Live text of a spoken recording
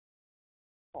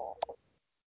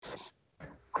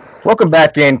Welcome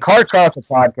back in Car Chronicle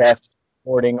Podcast,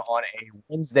 recording on a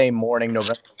Wednesday morning,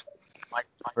 November. Mike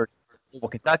Robert, Louisville,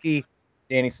 Kentucky,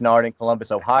 Danny Snard in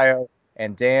Columbus, Ohio,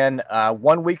 and Dan.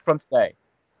 1 week from today,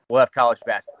 we'll have college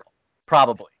basketball.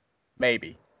 Probably,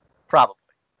 maybe, probably.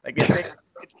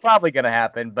 It's probably going to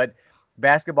happen, but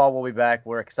basketball will be back.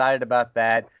 We're excited about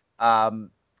that.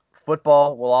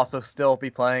 Football will also still be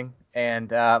playing,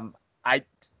 and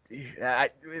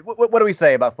what do we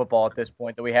say about football at this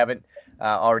point that we haven't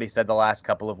already said the last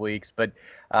couple of weeks? But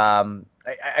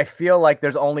I feel like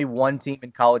there's only one team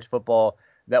in college football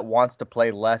that wants to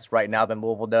play less right now than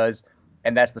Louisville does,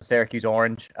 and that's the Syracuse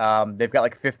Orange. They've got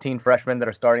like 15 freshmen that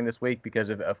are starting this week because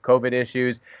of COVID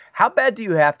issues. How bad do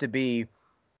you have to be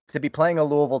playing a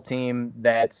Louisville team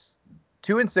that's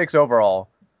 2-6 overall,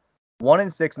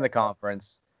 1-6 in the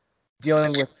conference,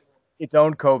 dealing with its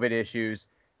own COVID issues,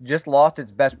 just lost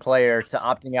its best player to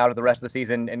opting out of the rest of the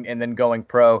season and then going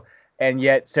pro, and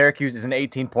yet Syracuse is an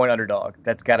 18-point underdog?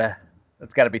 That's gotta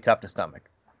be tough to stomach.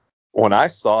 When I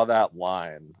saw that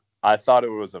line, I thought it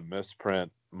was a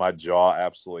misprint. My jaw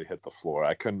absolutely hit the floor.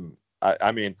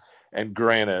 I mean, and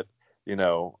granted,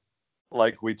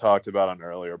 like we talked about on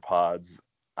earlier pods,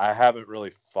 I haven't really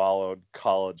followed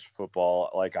college football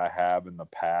like I have in the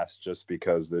past, just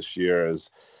because this year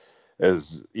is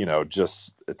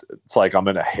just it's like I'm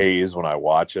in a haze when I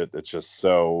watch it. It's just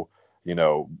so,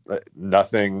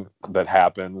 nothing that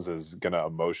happens is going to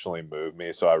emotionally move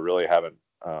me. So I really haven't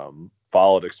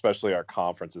followed, especially our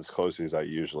conference, as closely as I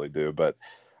usually do. But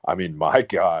I mean, my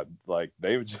God, like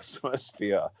they just must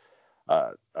be a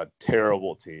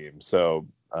terrible team. So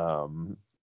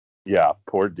yeah,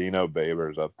 poor Dino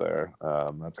Babers up there.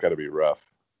 That's got to be rough.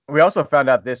 We also found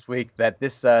out this week that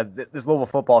this Louisville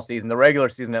football season, the regular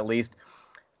season at least,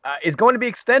 is going to be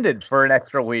extended for an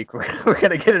extra week. We're going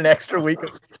to get an extra week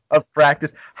of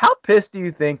practice. How pissed do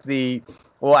you think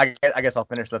I guess I'll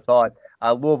finish the thought.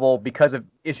 Louisville, because of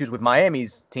issues with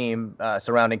Miami's team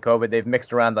surrounding COVID, they've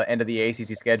mixed around the end of the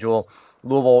ACC schedule.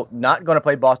 Louisville not going to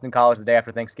play Boston College the day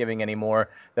after Thanksgiving anymore.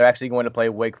 They're actually going to play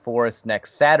Wake Forest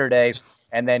next Saturday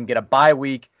and then get a bye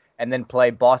week, and then play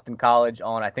Boston College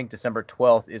on, I think, December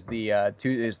 12th is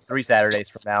 3 Saturdays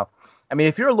from now. I mean,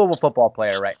 if you're a Louisville football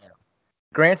player right now,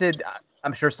 granted,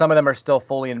 I'm sure some of them are still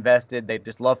fully invested. They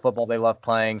just love football. They love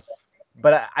playing.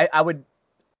 But I would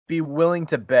be willing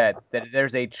to bet that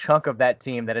there's a chunk of that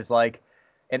team that is like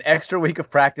an extra week of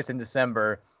practice in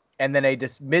December and then a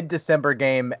mid-December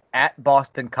game at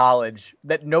Boston College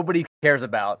that nobody cares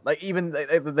about. Like, even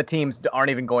the teams aren't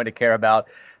even going to care about.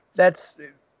 That's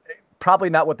probably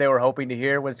not what they were hoping to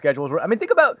hear when schedules were. I mean,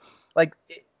 think about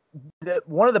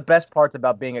one of the best parts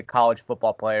about being a college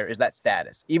football player is that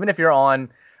status. Even if you're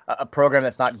on a program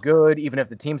that's not good, even if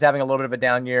the team's having a little bit of a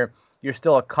down year, you're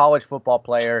still a college football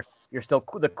player. You're still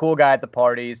the cool guy at the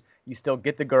parties. You still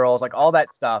get the girls, like all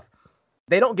that stuff.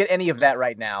 They don't get any of that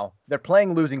right now. They're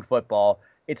playing losing football.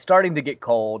 It's starting to get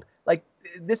cold. Like,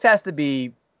 this has to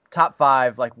be top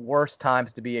 5 like worst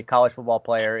times to be a college football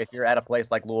player if you're at a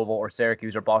place like Louisville or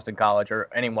Syracuse or Boston College or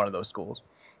any one of those schools.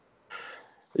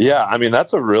 Yeah, I mean,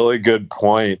 that's a really good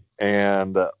point,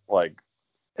 and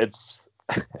it's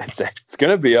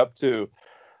going to be up to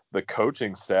the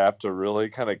coaching staff to really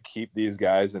kind of keep these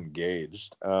guys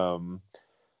engaged.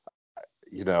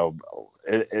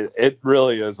 It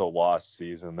really is a lost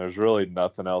season. There's really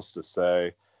nothing else to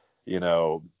say.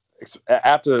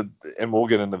 After, and we'll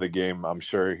get into the game, I'm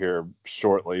sure, here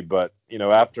shortly, but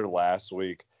after last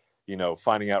week,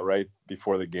 finding out right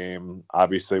before the game,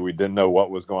 obviously we didn't know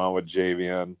what was going on with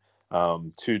Javian,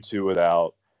 2-2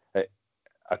 without.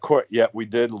 Yet we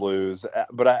did lose,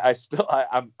 but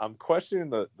I'm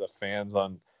questioning the fans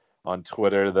on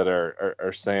Twitter that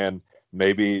are saying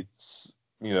maybe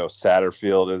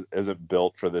Satterfield isn't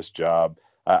built for this job.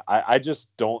 I just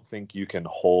don't think you can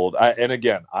hold. And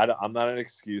again, I'm not an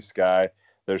excuse guy.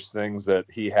 There's things that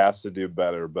he has to do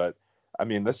better, but I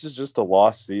mean, this is just a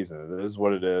lost season. It is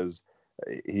what it is.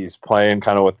 He's playing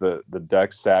kind of with the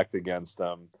deck stacked against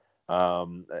him.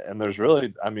 And there's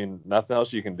really, I mean, nothing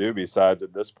else you can do besides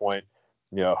at this point,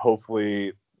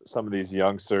 hopefully some of these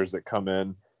youngsters that come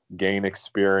in gain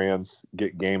experience,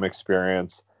 get game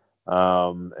experience,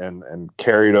 and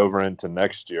carry it over into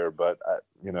next year. But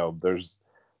there's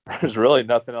really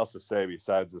nothing else to say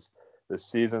besides this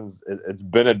season's. It's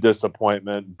been a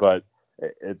disappointment, but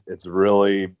it's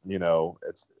really,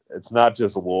 it's not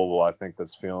just Louisville, I think,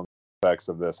 that's feeling the effects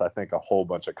of this. I think a whole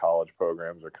bunch of college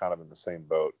programs are kind of in the same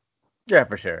boat. Yeah,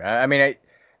 for sure. I mean,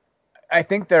 I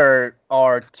think there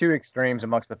are two extremes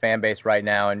amongst the fan base right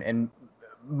now, and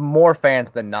more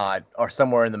fans than not are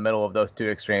somewhere in the middle of those two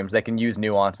extremes. They can use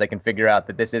nuance. They can figure out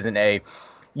that this isn't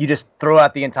you just throw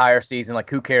out the entire season, like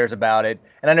who cares about it?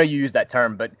 And I know you use that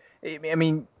term, but I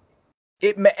mean,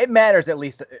 it matters at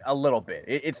least a little bit.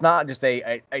 It's not just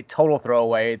a total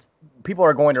throwaway. People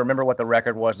are going to remember what the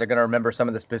record was. They're going to remember some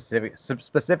of the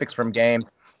specifics from games.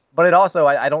 But it also,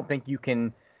 I don't think you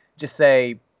can just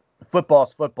say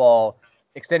football's football.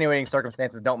 Extenuating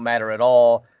circumstances don't matter at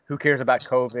all. Who cares about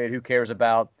COVID? Who cares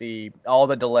about all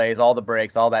the delays, all the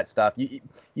breaks, all that stuff?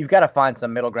 You've got to find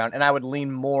some middle ground. And I would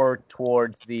lean more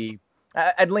towards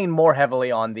I'd lean more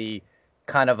heavily on the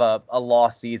kind of a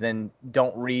lost season.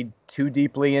 Don't read too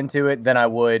deeply into it than I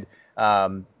would.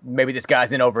 Maybe this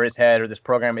guy's in over his head, or this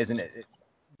program isn't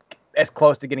as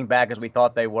close to getting back as we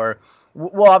thought they were.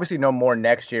 We'll obviously know more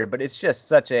next year, but it's just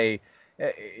such a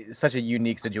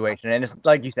unique situation. And it's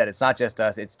like you said, it's not just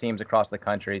us, it's teams across the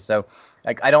country. So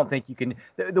like, I don't think you can,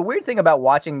 the weird thing about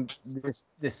watching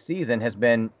this season has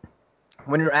been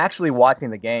when you're actually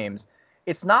watching the games,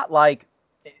 it's not like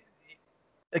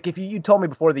if you told me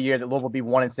before the year that Louisville would be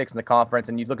 1-6 in the conference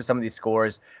and you look at some of these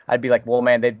scores, I'd be like, well,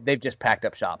 man, they've just packed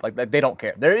up shop. Like they don't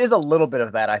care. There is a little bit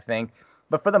of that, I think.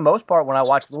 But for the most part, when I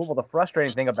watch Louisville, the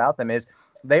frustrating thing about them is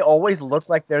they always look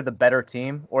like they're the better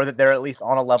team, or that they're at least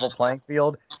on a level playing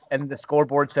field, and the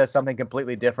scoreboard says something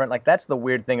completely different. Like, that's the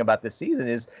weird thing about this season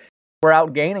is we're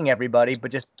outgaining everybody,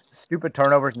 but just stupid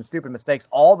turnovers and stupid mistakes.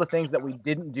 All the things that we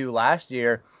didn't do last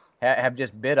year have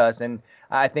just bit us, and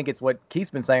I think it's what Keith's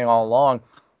been saying all along.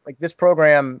 Like, this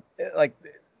program, like,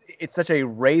 it's such a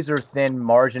razor-thin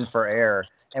margin for error,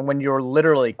 and when you're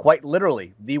quite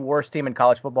literally, the worst team in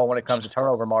college football when it comes to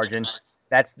turnover margin,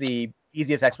 that's the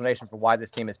easiest explanation for why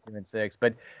this team is 2-6.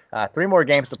 But 3 more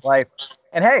games to play.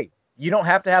 And hey, you don't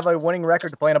have to have a winning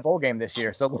record to play in a bowl game this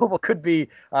year. So Louisville could be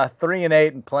 3-8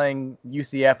 and playing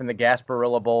UCF in the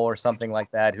Gasparilla Bowl or something like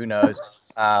that. Who knows?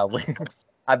 I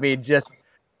mean,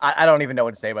 I don't even know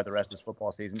what to say about the rest of this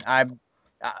football season. I'm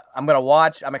going to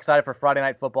watch. I'm excited for Friday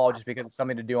Night Football just because it's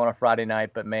something to do on a Friday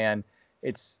night. But, man,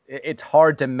 it's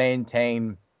hard to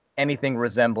maintain anything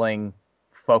resembling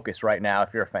focus right now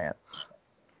if you're a fan.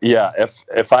 Yeah,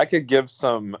 if I could give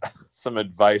some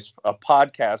advice, a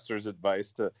podcaster's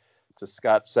advice to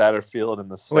Scott Satterfield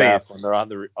and the staff when they're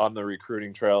on the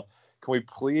recruiting trail, can we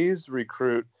please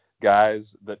recruit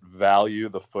guys that value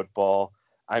the football?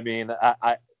 I mean,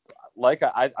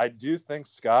 I do think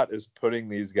Scott is putting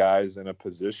these guys in a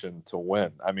position to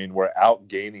win. I mean, we're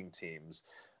outgaining teams.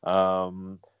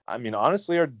 I mean,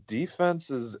 honestly, our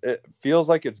defense it feels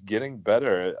like it's getting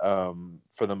better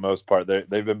for the most part.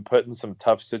 They've been put in some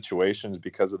tough situations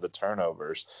because of the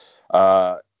turnovers.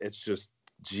 It's just,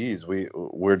 geez,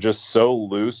 we're just so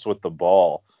loose with the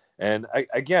ball. And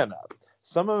again,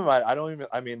 some of them,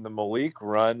 I mean, the Malik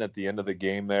run at the end of the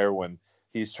game there when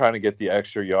he's trying to get the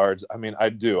extra yards. I mean, I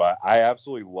do. I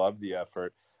absolutely love the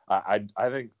effort. I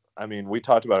think, I mean, we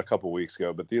talked about a couple weeks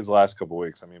ago, but these last couple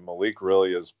weeks, I mean, Malik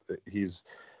really he's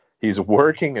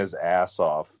working his ass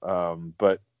off.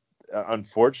 But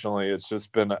unfortunately, it's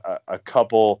just been a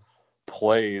couple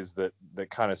plays that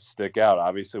kind of stick out.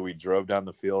 Obviously, we drove down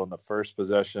the field in the first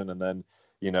possession, and then,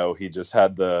 he just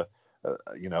had the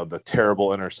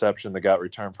terrible interception that got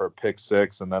returned for a pick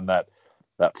six, and then that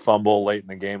fumble late in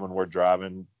the game when we're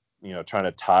driving, trying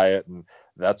to tie it. And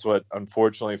that's what,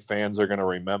 unfortunately, fans are going to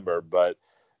remember. But,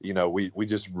 we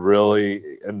just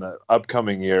really, in the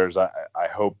upcoming years, I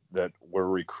hope that we're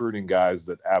recruiting guys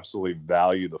that absolutely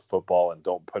value the football and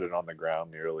don't put it on the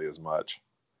ground nearly as much.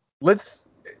 Let's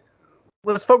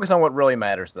focus on what really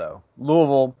matters, though.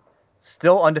 Louisville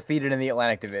still undefeated in the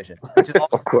Atlantic Division, which is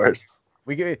of course.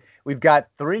 We've got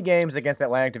 3 games against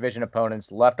Atlantic Division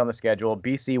opponents left on the schedule: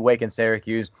 BC, Wake, and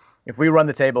Syracuse. If we run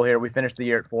the table here, we finish the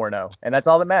year at 4-0, and that's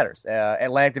all that matters.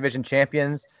 Atlantic Division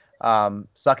champions.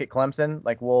 Suck at Clemson.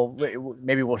 Like,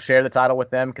 maybe we'll share the title with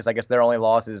them because I guess their only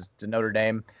loss is to Notre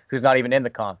Dame, who's not even in the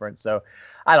conference. So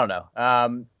I don't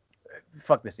know.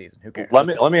 Fuck the season. Who cares?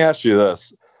 Let me ask you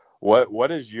this: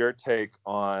 what is your take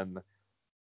on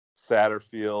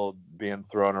Satterfield being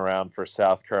thrown around for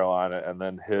South Carolina and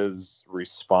then his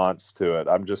response to it?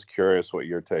 I'm just curious what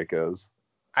your take is.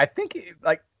 I think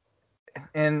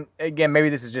and again, maybe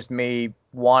this is just me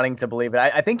wanting to believe it.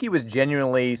 I think he was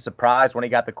genuinely surprised when he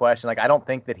got the question. Like, I don't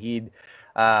think that he'd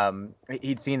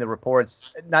seen the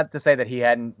reports. Not to say that he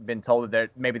hadn't been told that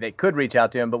maybe they could reach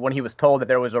out to him, but when he was told that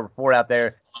there was a report out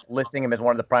there listing him as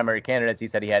one of the primary candidates, he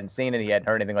said he hadn't seen it. He hadn't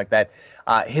heard anything like that.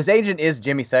 His agent is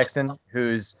Jimmy Sexton,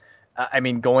 who's,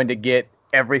 going to get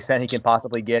every cent he can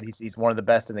possibly get. He's one of the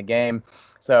best in the game.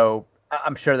 So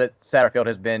I'm sure that Satterfield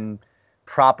has been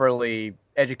properly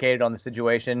educated on the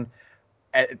situation.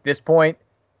 At this point,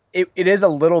 it is a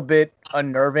little bit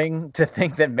unnerving to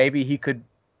think that maybe he could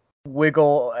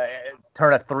wiggle,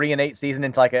 turn a 3-8 season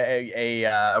into like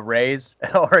a raise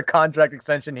or a contract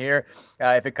extension here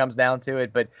if it comes down to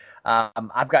it. But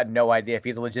I've got no idea if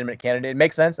he's a legitimate candidate. It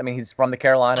makes sense. I mean, he's from the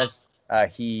Carolinas.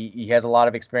 He has a lot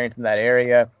of experience in that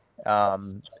area.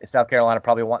 South Carolina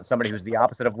probably wants somebody who's the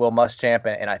opposite of Will Muschamp,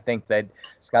 and I think that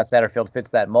Scott Satterfield fits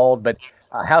that mold. But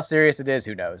how serious it is,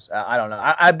 who knows? I don't know.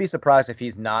 I'd be surprised if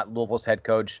he's not Louisville's head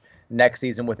coach next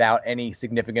season without any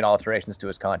significant alterations to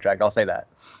his contract. I'll say that.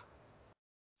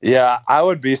 Yeah, I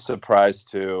would be surprised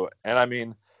too. And I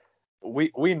mean,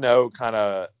 we know kind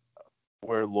of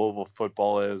where Louisville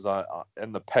football is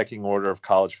in the pecking order of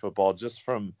college football, just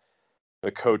from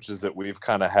the coaches that we've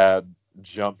kind of had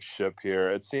jump ship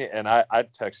here. And I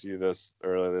texted you this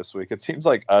earlier this week. It seems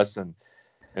like us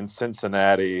in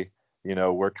Cincinnati,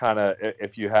 we're kind of,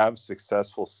 if you have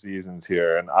successful seasons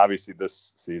here, and obviously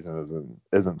this season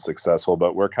isn't successful,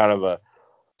 but we're kind of a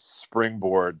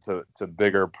springboard to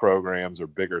bigger programs or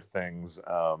bigger things,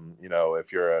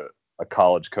 if you're a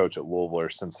college coach at Louisville or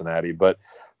Cincinnati. But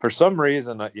for some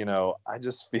reason, I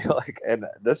just feel like, and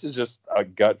this is just a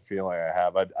gut feeling I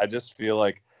have, I just feel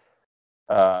like,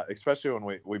 especially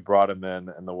when we brought him in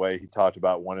and the way he talked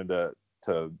about wanting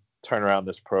to turn around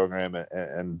this program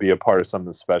and be a part of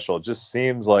something special, it just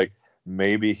seems like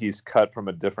maybe he's cut from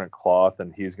a different cloth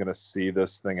and he's going to see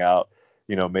this thing out,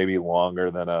 maybe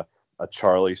longer than a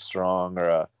Charlie Strong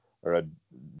or a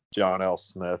John L.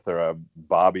 Smith or a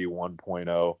Bobby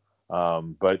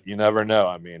 1.0. But you never know.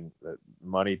 I mean,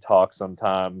 money talks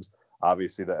sometimes.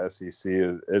 Obviously, the SEC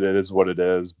it is what it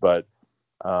is. But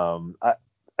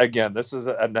again, this is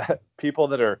people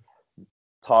that are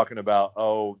talking about,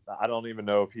 I don't even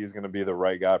know if he's going to be the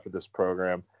right guy for this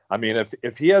program. I mean,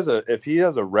 if he has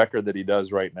a record that he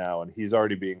does right now, and he's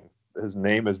already his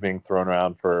name is being thrown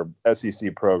around for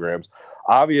SEC programs,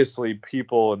 obviously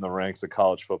people in the ranks of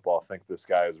college football think this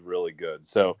guy is really good.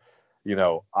 So,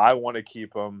 I want to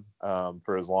keep him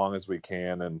for as long as we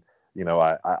can. And,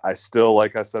 I still,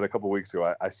 like I said a couple weeks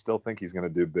ago, I still think he's going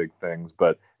to do big things.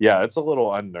 But yeah, it's a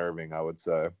little unnerving, I would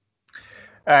say.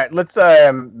 All right, let's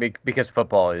because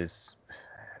football is,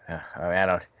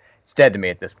 it's dead to me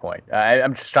at this point.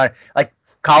 I'm just trying, like,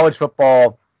 college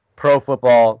football, pro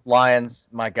football, Lions,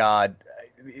 my God,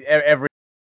 every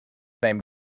same.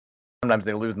 Sometimes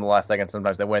they lose in the last second,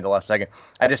 sometimes they win in the last second.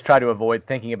 I just try to avoid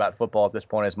thinking about football at this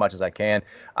point as much as I can.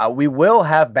 We will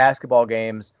have basketball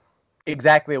games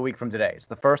exactly a week from today. It's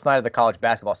the first night of the college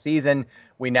basketball season.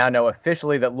 We now know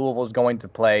officially that Louisville is going to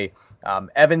play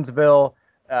Evansville,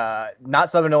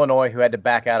 not Southern Illinois, who had to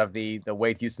back out of the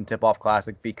Wade Houston Tip-Off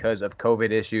Classic because of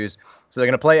COVID issues. So they're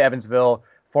going to play Evansville.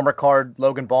 Former Card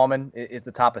Logan Ballman is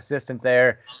the top assistant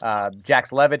there.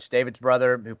 Jax Levitch, David's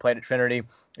brother, who played at Trinity,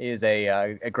 is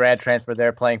a grad transfer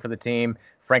there playing for the team.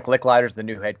 Frank Licklider's the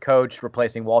new head coach,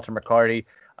 replacing Walter McCarty,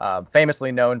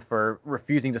 famously known for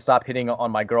refusing to stop hitting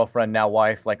on my girlfriend, now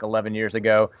wife, like 11 years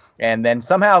ago, and then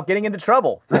somehow getting into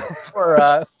trouble for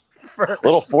a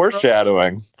little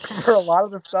foreshadowing for a lot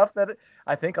of the stuff that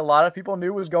I think a lot of people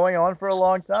knew was going on for a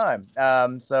long time.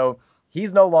 So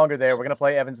he's no longer there. We're going to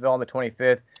play Evansville on the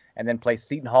 25th and then play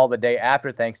Seton Hall the day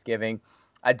after Thanksgiving.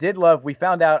 We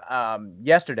found out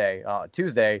yesterday,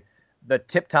 Tuesday, the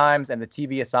tip times and the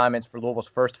TV assignments for Louisville's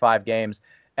first 5 games.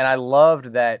 And I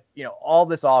loved that, all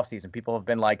this offseason, people have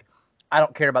been like, I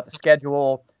don't care about the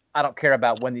schedule. I don't care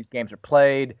about when these games are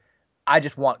played. I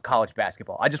just want college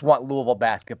basketball. I just want Louisville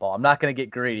basketball. I'm not going to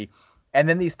get greedy. And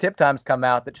then these tip times come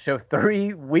out that show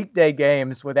 3 weekday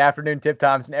games with afternoon tip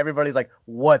times, and everybody's like,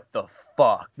 what the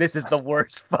fuck? This is the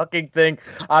worst fucking thing.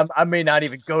 I may not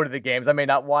even go to the games. I may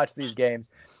not watch these games.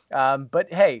 But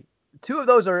hey, 2 of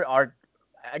those are,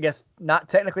 I guess, not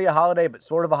technically a holiday, but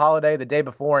sort of a holiday. The day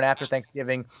before and after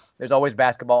Thanksgiving, there's always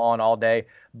basketball on all day.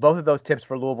 Both of those tips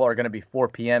for Louisville are going to be 4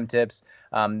 p.m. tips.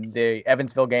 The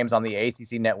Evansville games on the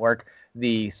ACC network,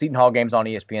 the Seton Hall games on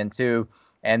ESPN2.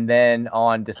 And then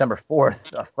on December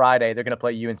 4th, a Friday, they're going to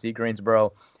play UNC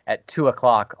Greensboro at 2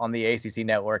 o'clock on the ACC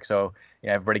network. So,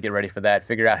 everybody get ready for that.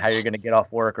 Figure out how you're going to get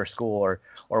off work or school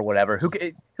or whatever.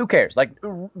 Who cares? Like,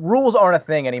 rules aren't a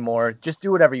thing anymore. Just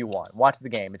do whatever you want. Watch the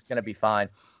game. It's going to be fine.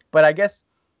 But I guess,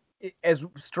 as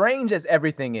strange as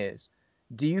everything is,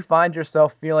 do you find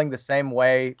yourself feeling the same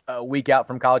way a week out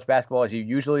from college basketball as you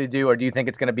usually do? Or do you think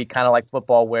it's going to be kind of like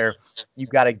football where you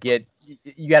got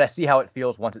to see how it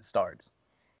feels once it starts?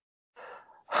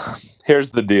 Here's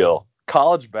the deal.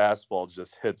 College basketball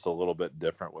just hits a little bit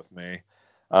different with me.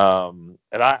 And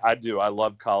I do. I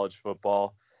love college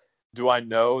football. Do I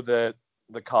know that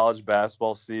the college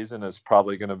basketball season is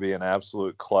probably going to be an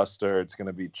absolute cluster? It's going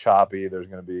to be choppy. There's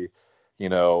going to be,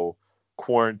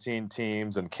 quarantine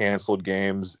teams and canceled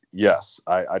games, yes,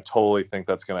 I totally think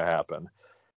that's going to happen.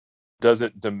 Does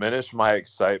it diminish my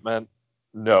excitement?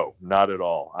 No, not at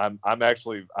all.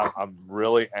 I'm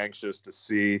really anxious to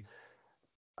see,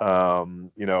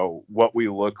 what we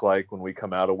look like when we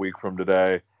come out a week from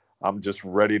today. I'm just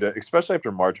ready to, especially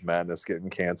after March Madness getting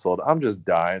canceled, I'm just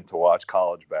dying to watch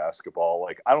college basketball.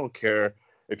 Like, I don't care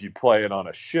if you play it on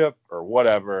a ship or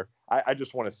whatever. I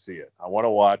just want to see it. I want to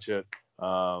watch it.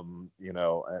 And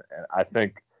I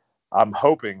think I'm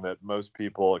hoping that most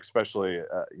people, especially,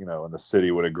 in the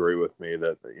city would agree with me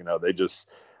that, they just,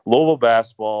 Louisville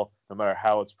basketball, no matter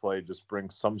how it's played, just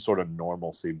brings some sort of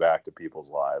normalcy back to people's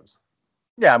lives.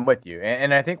 Yeah, I'm with you.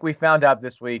 And I think we found out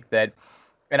this week that,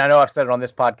 and I know I've said it on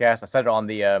this podcast, I said it on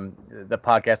the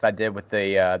podcast I did with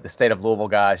the State of Louisville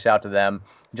guys. Shout out to them,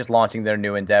 just launching their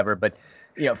new endeavor. But,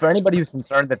 for anybody who's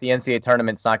concerned that the NCAA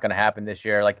tournament's not going to happen this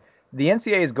year, like, the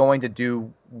NCAA is going to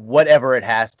do whatever it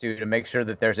has to make sure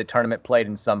that there's a tournament played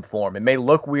in some form. It may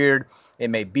look weird. It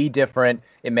may be different.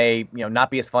 It may,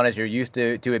 not be as fun as you're used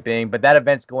to it being, but that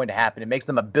event's going to happen. It makes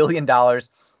them $1 billion.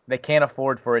 They can't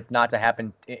afford for it not to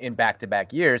happen in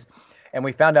back-to-back years. And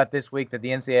we found out this week that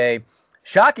the NCAA,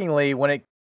 shockingly, when it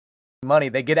money,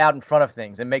 they get out in front of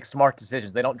things and make smart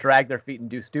decisions. They don't drag their feet and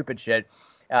do stupid shit.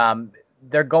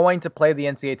 They're going to play the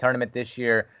NCAA tournament this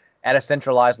year at a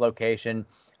centralized location.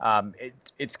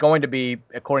 It's going to be,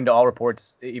 according to all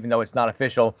reports, even though it's not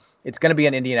official, it's going to be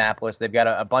in Indianapolis. They've got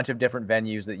a bunch of different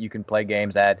venues that you can play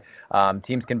games at.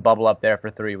 Teams can bubble up there for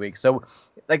 3 weeks. So,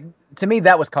 like, to me,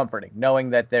 that was comforting,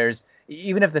 knowing that there's,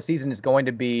 even if the season is going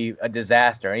to be a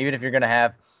disaster, and even if you're going to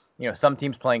have, some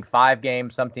teams playing 5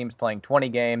 games, some teams playing 20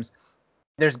 games,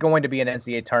 there's going to be an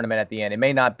NCAA tournament at the end. It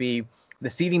may not be, the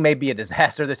seeding may be a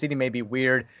disaster. The seeding may be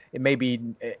weird. It may be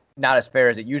not as fair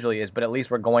as it usually is, but at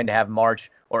least we're going to have March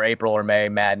or April or May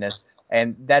madness.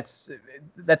 And that's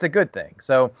a good thing.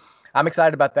 So I'm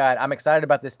excited about that. I'm excited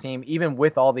about this team, even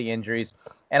with all the injuries.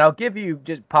 And I'll give you,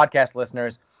 just podcast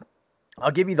listeners,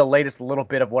 I'll give you the latest little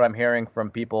bit of what I'm hearing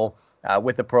from people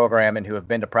with the program and who have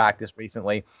been to practice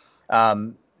recently.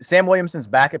 Sam Williamson's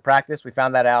back at practice. We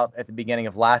found that out at the beginning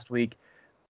of last week.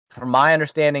 From my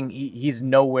understanding, he's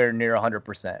nowhere near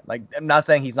 100%. Like, I'm not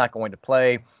saying he's not going to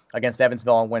play against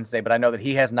Evansville on Wednesday, but I know that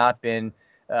he has not been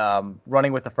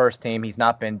running with the first team. He's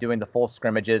not been doing the full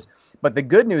scrimmages. But the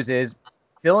good news is,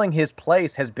 filling his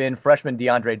place has been freshman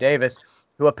DeAndre Davis,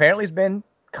 who apparently has been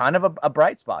kind of a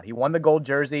bright spot. He won the gold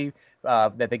jersey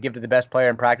that they give to the best player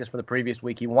in practice for the previous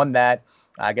week. He won that,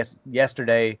 I guess,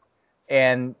 yesterday.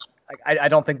 And I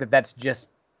don't think that that's just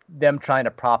them trying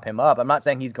to prop him up. I'm not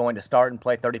saying he's going to start and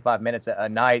play 35 minutes a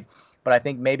night, but I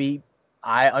think maybe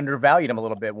I undervalued him a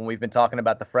little bit when we've been talking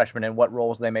about the freshmen and what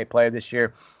roles they may play this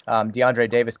year. DeAndre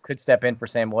Davis could step in for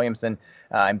Sam Williamson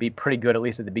and be pretty good, at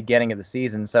least at the beginning of the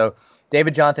season. So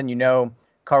David Johnson,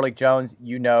 Carlik Jones,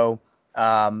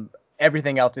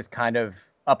 everything else is kind of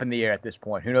up in the air at this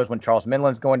point. Who knows when Charles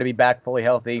Minlin's going to be back fully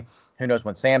healthy? Who knows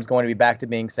when Sam's going to be back to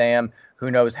being Sam? Who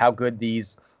knows how good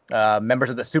these members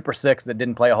of the Super Six that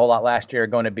didn't play a whole lot last year are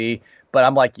going to be? But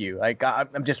I'm like you.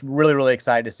 I'm just really, really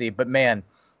excited to see. But, man,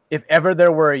 if ever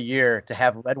there were a year to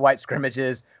have red-white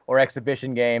scrimmages or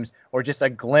exhibition games or just a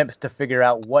glimpse to figure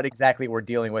out what exactly we're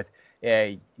dealing with,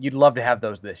 you'd love to have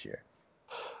those this year.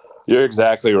 You're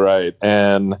exactly right.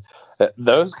 And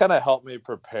those kind of help me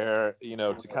prepare,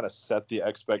 to kind of set the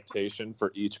expectation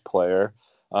for each player.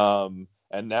 And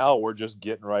now we're just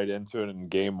getting right into it in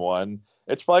game one.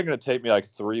 It's probably going to take me like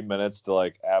 3 minutes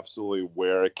to absolutely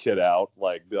wear a kid out.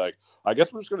 Be like, I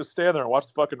guess we're just going to stand there and watch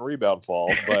the fucking rebound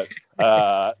fall. But,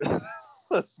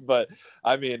 but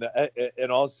I mean,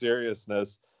 in all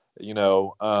seriousness,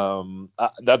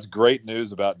 that's great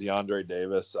news about DeAndre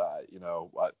Davis.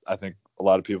 I think a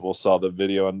lot of people saw the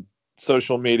video on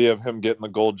social media of him getting the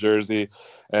gold jersey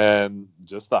and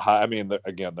just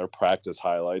their practice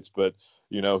highlights, but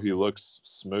he looks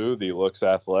smooth, he looks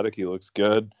athletic, he looks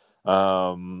good.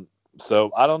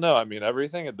 So I don't know. I mean,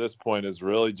 everything at this point is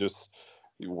really just,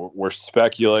 we're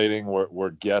speculating, we're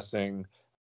guessing,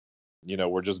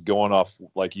 we're just going off,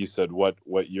 like you said, what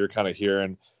you're kind of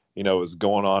hearing, is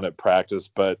going on at practice.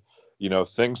 But,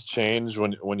 things change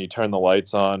when you turn the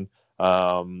lights on,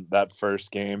 that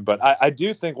first game. But I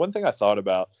do think one thing I thought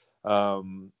about,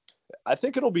 I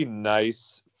think it'll be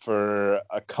nice for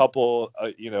a couple,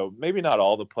 maybe not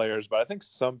all the players, but I think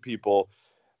some people,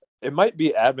 it might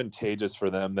be advantageous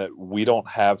for them that we don't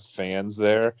have fans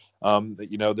there,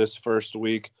 this first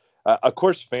week. Of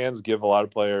course, fans give a lot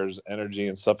of players energy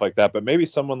and stuff like that, but maybe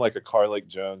someone like a Carlik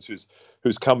Jones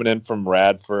who's coming in from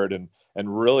Radford and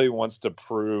really wants to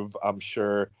prove, I'm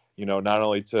sure, not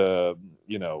only to,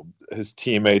 his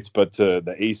teammates, but to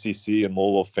the ACC and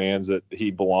Louisville fans that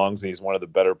he belongs and he's one of the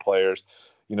better players.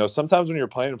 Sometimes when you're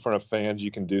playing in front of fans,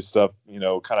 you can do stuff, kind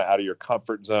of out of your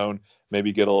comfort zone,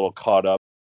 maybe get a little caught up.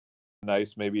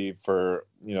 Nice maybe for,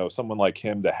 someone like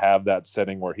him to have that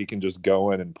setting where he can just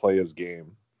go in and play his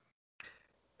game.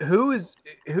 Who's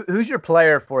your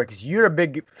player for it? Because you're a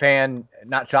big fan,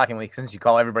 not shockingly, since you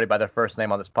call everybody by their first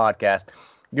name on this podcast.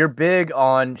 You're big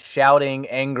on shouting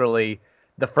angrily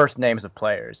the first names of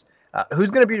players. Who's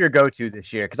going to be your go-to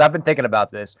this year? Because I've been thinking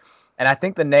about this, and I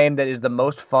think the name that is the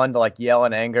most fun to yell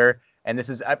in anger, and this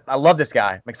is I love this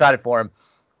guy. I'm excited for him,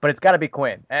 but it's got to be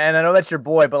Quinn. And I know that's your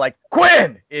boy, but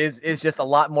Quinn is just a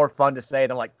lot more fun to say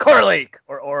than Carlik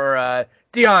or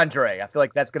DeAndre. I feel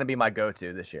like that's going to be my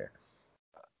go-to this year.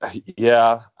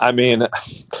 Yeah, I mean,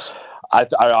 I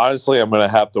honestly I'm gonna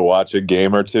have to watch a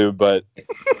game or two, but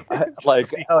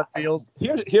see how it feels.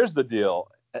 Here's the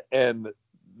deal, and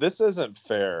this isn't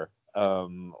fair,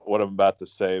 what I'm about to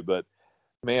say, but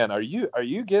man, are you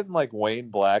getting Wayne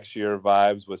Blackshear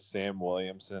vibes with Sam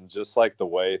Williamson, just the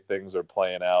way things are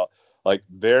playing out?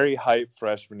 Very hype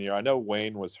freshman year. I know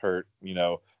Wayne was hurt,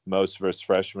 most of his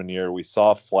freshman year. We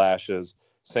saw flashes.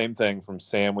 Same thing from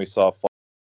Sam. We saw flashes.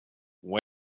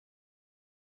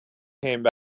 Came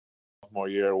back sophomore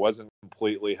year, wasn't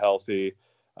completely healthy.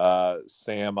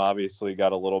 Sam obviously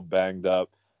got a little banged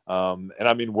up. And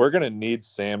I mean, we're going to need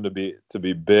Sam to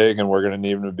be big, and we're going to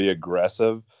need him to be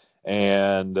aggressive.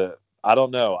 And I don't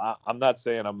know. I'm not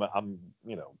saying I'm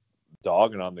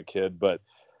dogging on the kid, but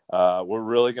we're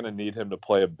really going to need him to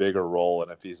play a bigger role.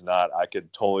 And if he's not, I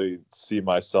could totally see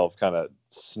myself kind of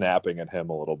snapping at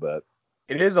him a little bit.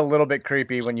 It is a little bit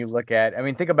creepy when you look at,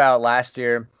 think about last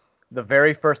year. The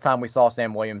very first time we saw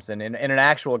Sam Williamson in an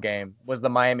actual game was the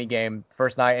Miami game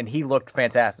first night, and he looked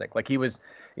fantastic. He was,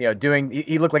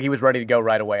 he looked like he was ready to go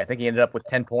right away. I think he ended up with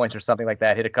 10 points or something like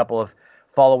that, hit a couple of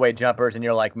fall away jumpers, and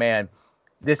you're like, man,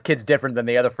 this kid's different than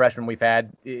the other freshmen we've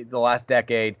had the last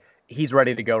decade. He's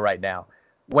ready to go right now.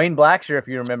 Wayne Blackshear, if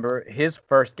you remember, his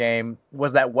first game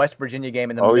was that West Virginia game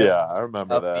in the middle I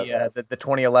remember of that. the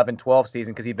 2011-12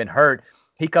 season because he'd been hurt.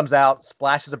 He comes out,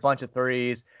 splashes a bunch of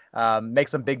threes,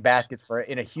 makes some big baskets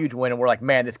in a huge win, and we're like,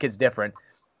 man, this kid's different.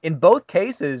 In both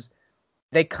cases,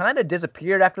 they kind of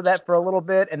disappeared after that for a little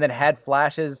bit, and then had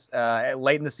flashes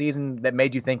late in the season that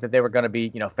made you think that they were going to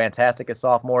be, fantastic as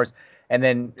sophomores. And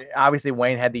then obviously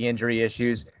Wayne had the injury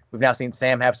issues. We've now seen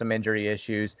Sam have some injury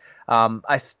issues. I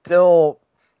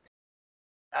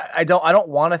don't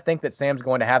want to think that Sam's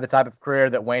going to have the type of career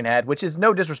that Wayne had, which is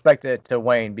no disrespect to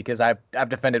Wayne, because I've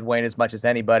defended Wayne as much as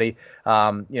anybody.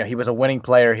 He was a winning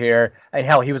player here.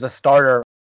 Hell, he was a starter.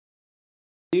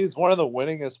 He's one of the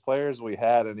winningest players we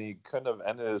had, and he couldn't have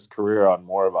ended his career on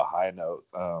more of a high note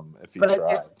if he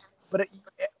tried.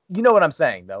 You know what I'm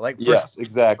saying, though. Yes,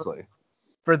 exactly.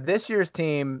 For this year's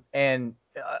team, and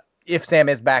if Sam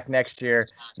is back next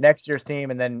year's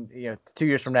team, and then 2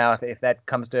 years from now, if that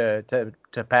comes to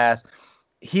pass,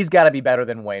 he's got to be better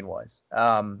than Wayne was.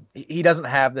 He doesn't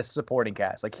have the supporting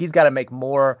cast. He's got to make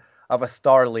more of a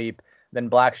star leap than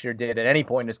Blackshear did at any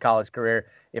point in his college career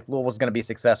if Louisville's going to be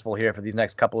successful here for these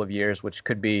next couple of years, which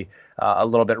could be a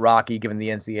little bit rocky given the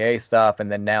NCAA stuff and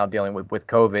then now dealing with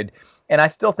COVID. And I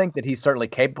still think that he's certainly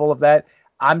capable of that.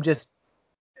 I'm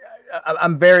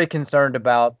very concerned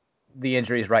about the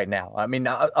injuries right now. I mean,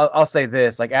 I'll say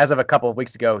this, as of a couple of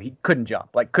weeks ago, he couldn't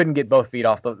jump, couldn't get both feet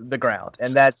off the ground.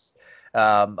 And that's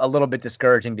a little bit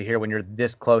discouraging to hear when you're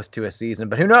this close to a season,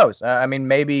 but who knows?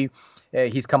 Maybe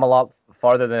he's come a lot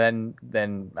farther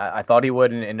than I thought he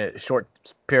would in a short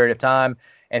period of time,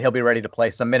 and he'll be ready to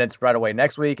play some minutes right away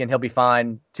next week, and he'll be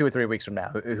fine 2 or 3 weeks from now.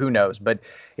 Who knows? But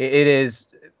it is,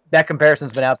 that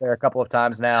comparison's been out there a couple of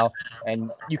times now,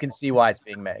 and you can see why it's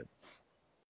being made.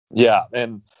 Yeah,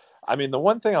 and the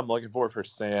one thing I'm looking for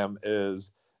Sam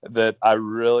is that I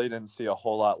really didn't see a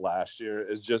whole lot last year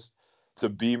is just to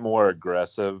be more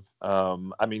aggressive.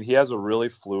 He has a really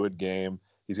fluid game.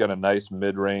 He's got a nice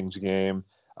mid-range game.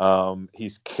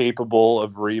 He's capable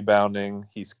of rebounding.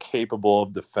 He's capable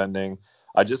of defending.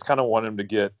 I just kind of want him to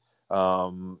get,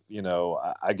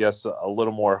 I guess a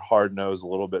little more hard-nosed, a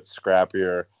little bit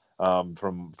scrappier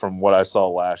from what I saw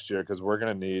last year, because we're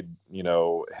going to need,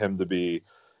 him to be,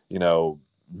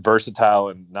 versatile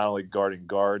and not only guarding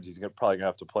guards. He's probably gonna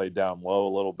have to play down low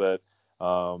a little bit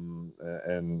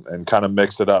and kind of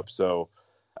mix it up. So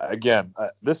again,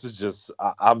 this is just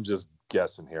I'm just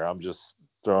guessing here. I'm just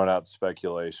throwing out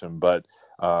speculation, but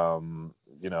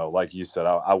like you said,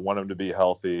 I want him to be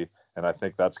healthy, and I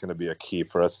think that's going to be a key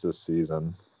for us this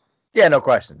season. Yeah, no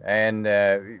question. And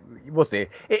we'll see.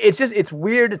 It's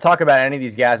weird to talk about any of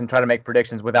these guys and try to make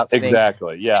predictions without seeing.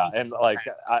 Exactly. Yeah. And like,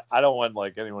 I don't want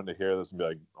like anyone to hear this and be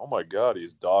like, oh my God,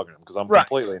 he's dogging him. Because I'm Right.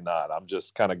 completely not. I'm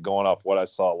just kind of going off what I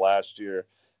saw last year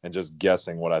and just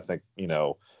guessing what I think,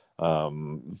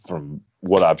 from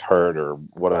what I've heard or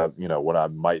what I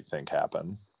might think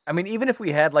happened. I mean, even if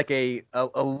we had like a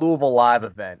Louisville live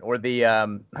event or the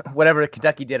whatever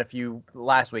Kentucky did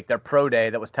last week, their pro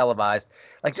day that was televised,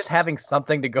 like just having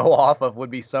something to go off of would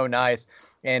be so nice.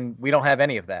 And we don't have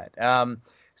any of that.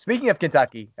 Speaking of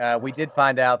Kentucky, we did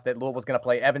find out that Louisville's going to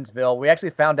play Evansville. We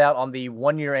actually found out on the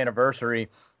 1 year anniversary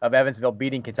of Evansville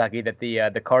beating Kentucky that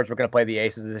the Cards were going to play the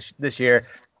Aces this year.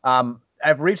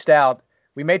 I've reached out.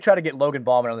 We may try to get Logan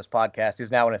Ballman on this podcast,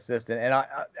 who's now an assistant. And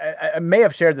I may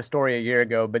have shared the story a year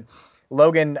ago, but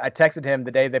Logan, I texted him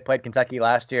the day they played Kentucky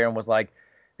last year and was like,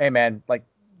 hey, man, like,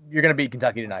 you're going to beat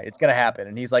Kentucky tonight. It's going to happen.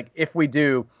 And he's like, if we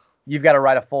do, you've got to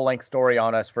write a full-length story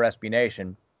on us for SB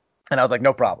Nation. And I was like,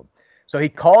 no problem. So he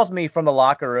calls me from the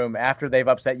locker room after they've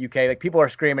upset UK. Like, people are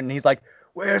screaming, and he's like,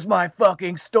 where's my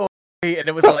fucking story? And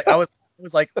it was like, it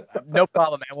was like, no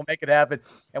problem, man. We'll make it happen.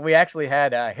 And we actually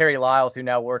had Harry Lyles, who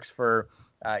now works for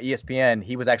ESPN.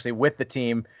 He was actually with the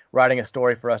team writing a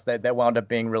story for us that wound up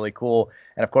being really cool.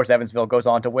 And of course, Evansville goes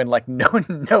on to win like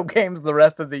no games the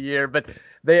rest of the year, but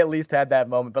they at least had that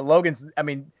moment. But Logan's, I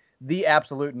mean, the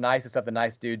absolute nicest of the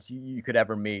nice dudes you could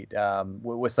ever meet.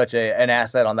 Was such an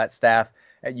asset on that staff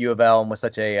at U of L and was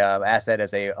such a asset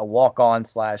as a walk-on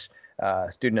 /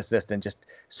 student assistant. Just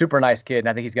super nice kid, and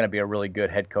I think he's going to be a really good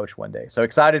head coach one day. So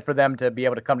excited for them to be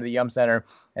able to come to the Yum Center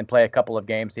and play a couple of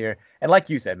games here. And like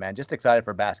you said, man, just excited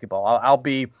for basketball.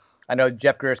 I know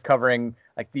Jeff Greer's covering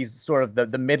like these sort of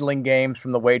the middling games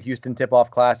from the Wade Houston Tip-Off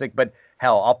Classic, but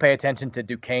hell, I'll pay attention to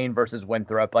Duquesne versus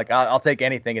Winthrop. Like I'll take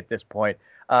anything at this point.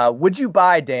 Would you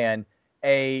buy, Dan,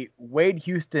 a Wade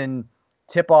Houston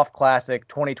Tip-Off Classic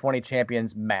 2020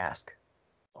 champions mask?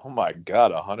 Oh my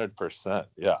God, 100%.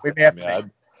 Yeah. We may have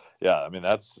to. I mean,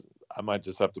 I might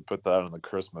just have to put that on the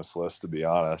Christmas list, to be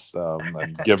honest,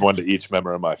 and give one to each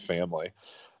member of my family.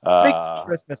 Speaking of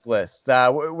Christmas list,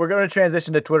 we're going to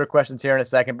transition to Twitter questions here in a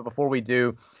second. But before we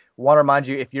do, want to remind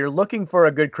you, if you're looking for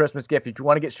a good Christmas gift, if you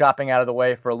want to get shopping out of the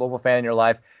way for a Louisville fan in your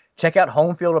life, check out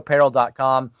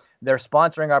homefieldapparel.com. They're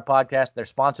sponsoring our podcast. They're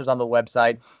sponsors on the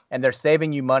website, and they're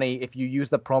saving you money if you use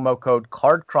the promo code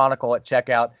CardChronicle at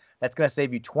checkout. That's going to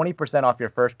save you 20% off your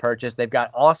first purchase. They've got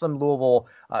awesome Louisville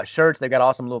shirts. They've got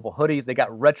awesome Louisville hoodies. They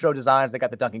got retro designs. They got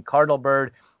the Duncan Cardinal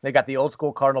bird. They got the old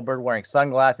school Cardinal bird wearing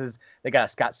sunglasses. They got a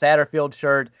Scott Satterfield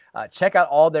shirt. Check out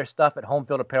all their stuff at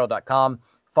homefieldapparel.com.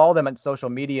 Follow them on social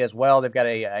media as well. They've got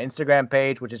a Instagram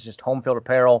page, which is just Homefield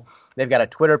Apparel. They've got a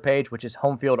Twitter page, which is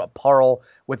Homefield Apparel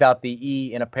without the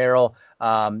E in apparel.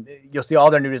 You'll see all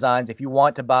their new designs. If you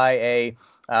want to buy a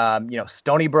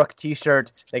Stony Brook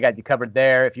t-shirt, they got you covered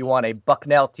there. If you want a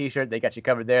Bucknell t-shirt, they got you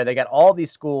covered there. They got all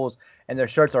these schools, and their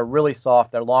shirts are really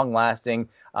soft. They're long lasting.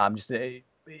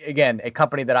 Again, a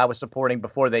company that I was supporting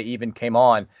before they even came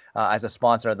on as a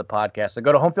sponsor of the podcast. So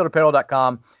go to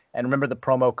homefieldapparel.com and remember the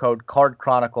promo code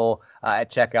CardChronicle at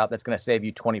checkout. That's going to save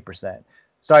you 20%.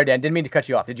 Sorry, Dan, didn't mean to cut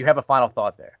you off. Did you have a final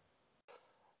thought there?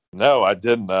 No, I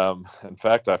didn't. In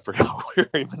fact, I forgot what we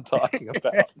were even talking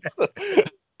about.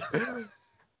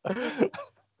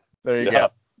 There you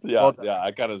go. Yeah,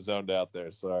 I kind of zoned out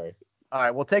there. Sorry. All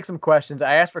right, we'll take some questions.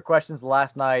 I asked for questions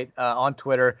last night on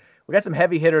Twitter. We got some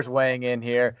heavy hitters weighing in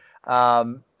here.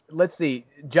 Let's see.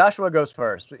 Joshua goes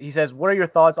first. He says, what are your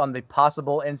thoughts on the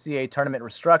possible NCAA tournament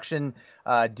restriction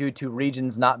due to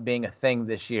regions not being a thing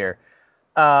this year?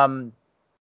 I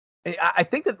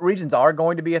think that regions are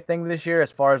going to be a thing this year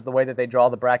as far as the way that they draw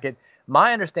the bracket.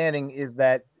 My understanding is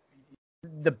that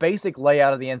the basic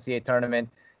layout of the NCAA tournament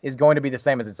is going to be the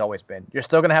same as it's always been. You're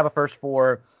still going to have a first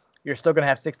four. You're still going to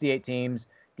have 68 teams.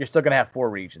 You're still going to have 4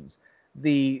 regions.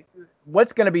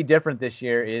 What's going to be different this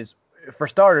year is, for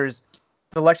starters,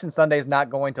 Selection Sunday is not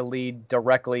going to lead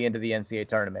directly into the NCAA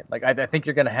tournament. Like I think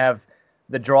you're going to have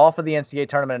the draw for the NCAA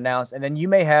tournament announced, and then you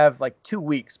may have like 2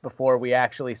 weeks before we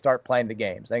actually start playing the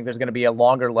games. I think there's going to be a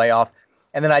longer layoff,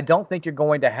 and then I don't think you're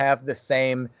going to have the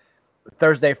same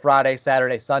Thursday, Friday,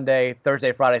 Saturday, Sunday,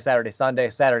 Thursday, Friday, Saturday, Sunday,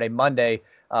 Saturday, Monday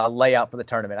layout for the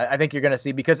tournament. I think you're going to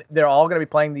see, because they're all going to be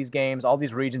playing these games, all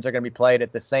these regions are going to be played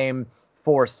at the same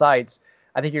 4 sites.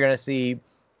 I think you're going to see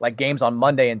like games on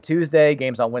Monday and Tuesday,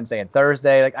 games on Wednesday and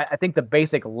Thursday. Like I think the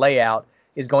basic layout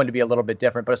is going to be a little bit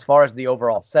different, but as far as the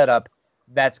overall setup,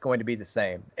 that's going to be the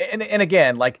same. And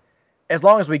again, like as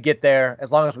long as we get there,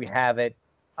 as long as we have it,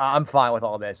 I'm fine with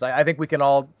all this. I think we can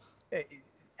all,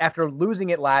 after losing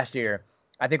it last year,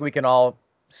 I think we can all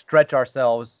stretch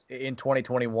ourselves in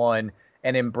 2021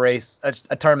 and embrace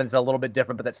a tournament that's a little bit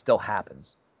different, but that still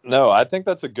happens. No, I think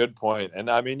that's a good point. And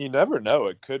I mean, you never know.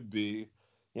 It could be,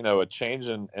 a change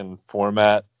in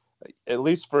format, at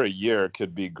least for a year,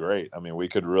 could be great. I mean, we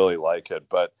could really like it,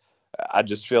 but I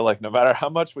just feel like no matter how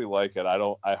much we like it,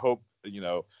 I hope,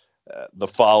 the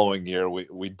following year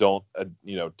we don't,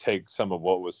 take some of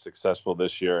what was successful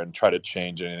this year and try to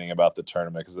change anything about the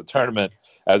tournament, because the tournament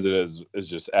as it is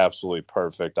just absolutely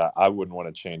perfect. I wouldn't want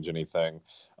to change anything.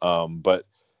 But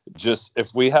just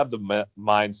if we have the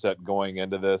mindset going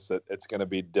into this, it's going to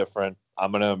be different.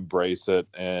 I'm going to embrace it,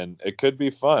 and it could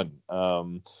be fun.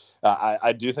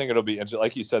 I do think it'll be interesting.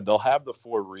 Like you said, they'll have the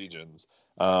 4 regions,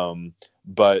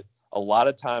 but a lot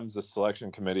of times the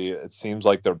selection committee, it seems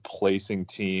like they're placing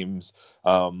teams,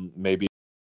 maybe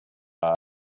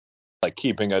like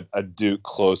keeping a Duke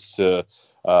close to,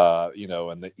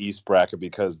 in the East bracket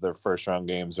because their first round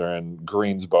games are in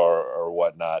Greensboro or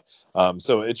whatnot.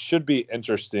 So it should be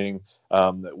interesting.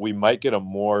 We might get a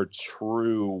more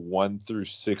true 1 through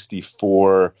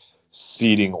 64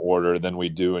 seeding order than we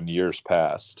do in years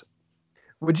past.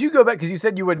 Would you go back, because you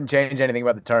said you wouldn't change anything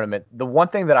about the tournament? The one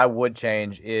thing that I would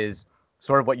change is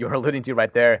sort of what you were alluding to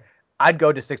right there. I'd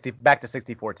go to back to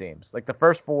 64 teams. Like the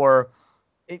first 4,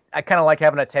 I kind of like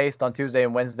having a taste on Tuesday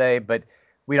and Wednesday, but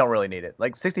we don't really need it.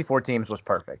 Like 64 teams was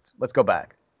perfect. Let's go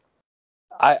back.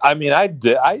 I mean, I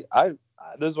did.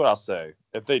 This is what I'll say.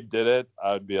 If they did it,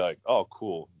 I would be like, oh,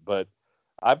 cool. But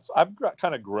I've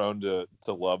kind of grown to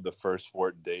love the first 4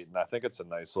 at Dayton. I think it's a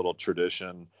nice little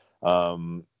tradition.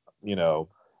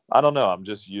 I don't know. I'm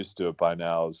just used to it by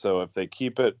now. So if they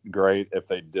keep it, great. If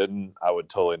they didn't, I would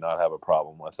totally not have a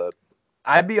problem with it.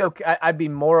 I'd be okay. I'd be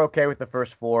more okay with the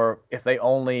first 4 if they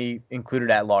only included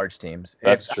at-large teams.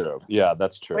 That's true. Yeah,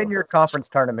 that's true. In your conference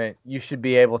tournament, you should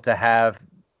be able to have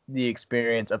the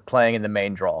experience of playing in the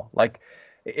main draw. Like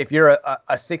if you're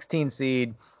a 16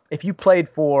 seed, if you played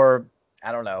for,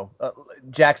 I don't know,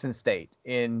 Jackson State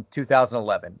in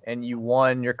 2011 and you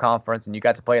won your conference and you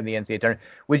got to play in the NCAA tournament,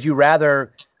 would you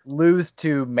rather lose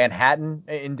to Manhattan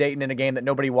in Dayton in a game that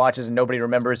nobody watches and nobody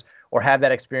remembers, or have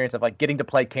that experience of like getting to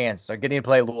play Kansas or getting to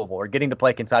play Louisville or getting to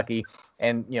play Kentucky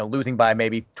and, losing by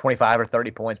maybe 25 or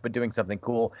 30 points, but doing something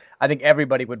cool? I think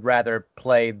everybody would rather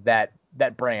play that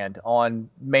brand on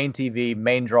main TV,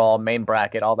 main draw, main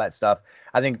bracket, all that stuff.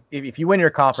 I think if you win your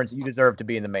conference, you deserve to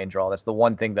be in the main draw. That's the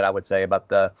one thing that I would say about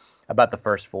the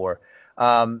first 4.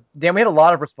 Dan, we had a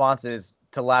lot of responses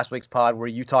to last week's pod where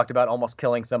you talked about almost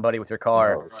killing somebody with your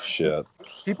car. Oh, shit.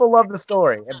 People love the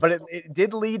story, but it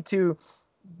did lead to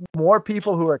more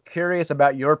people who are curious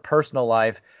about your personal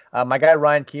life. My guy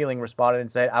Ryan Keeling responded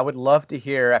and said, I would love to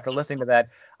hear, after listening to that,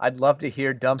 I'd love to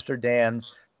hear Dumpster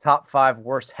Dan's top 5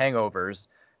 worst hangovers.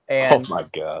 And oh my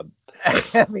God.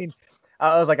 I mean,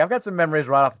 I was like, I've got some memories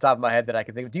right off the top of my head that I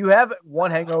can think of. Do you have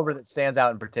one hangover that stands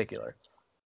out in particular?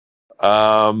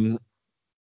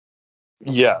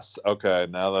 Yes. Okay.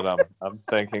 Now that I'm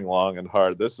thinking long and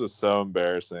hard, this was so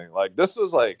embarrassing. Like this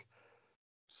was like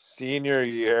senior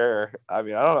year. I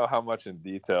mean, I don't know how much in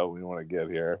detail we want to give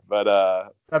here, but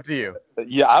up to you.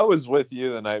 Yeah, I was with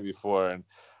you the night before, and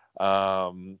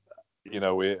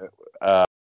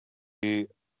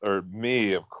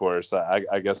me, of course.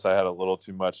 I guess I had a little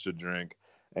too much to drink,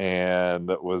 and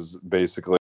was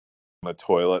basically on the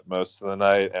toilet most of the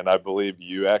night, and I believe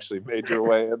you actually made your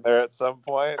way in there at some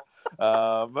point,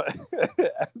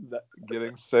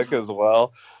 getting sick as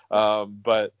well.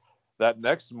 But that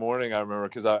next morning, I remember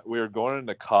because we were going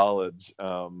into college,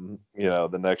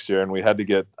 the next year, and we had to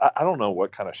get, I don't know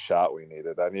what kind of shot we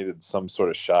needed. I needed some sort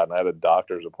of shot, and I had a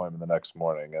doctor's appointment the next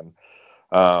morning, and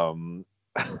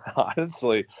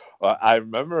honestly, I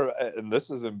remember, and this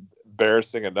is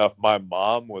embarrassing enough, my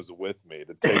mom was with me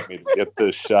to take me to get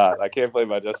this shot. I can't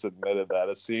believe I just admitted that.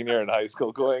 A senior in high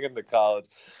school going into college.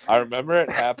 I remember it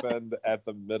happened at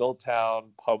the Middletown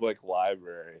Public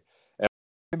Library. And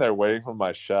I'm there waiting for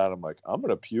my shot. I'm like, I'm going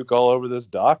to puke all over this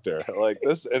doctor. Like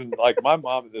this, and like my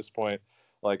mom at this point,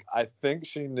 like I think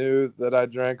she knew that I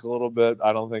drank a little bit.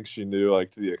 I don't think she knew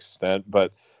like to the extent,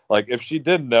 but like if she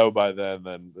didn't know by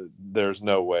then there's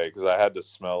no way, because I had to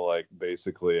smell like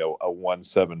basically a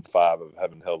 175 of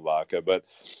Heaven Hill vodka. But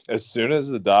as soon as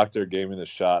the doctor gave me the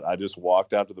shot, I just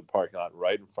walked out to the parking lot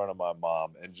right in front of my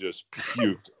mom and just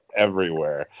puked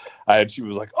everywhere. She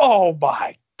was like, "Oh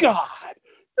my God,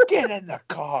 get in the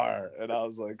car!" And I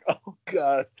was like, "Oh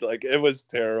God," like it was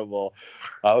terrible.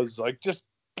 I was like, "Just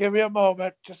give me a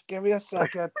moment, just give me a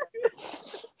second."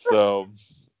 So.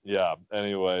 Yeah.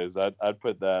 Anyways, I'd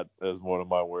put that as one of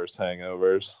my worst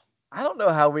hangovers. I don't know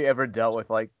how we ever dealt with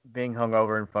like being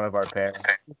hungover in front of our parents.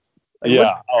 Like, look,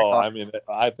 Yeah. Oh, I mean,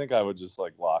 I think I would just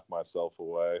like lock myself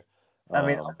away. I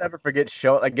mean, I'll Um, never forget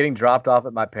getting dropped off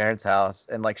at my parents' house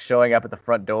and like showing up at the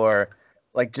front door,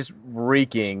 like just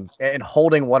reeking and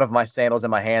holding one of my sandals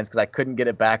in my hands because I couldn't get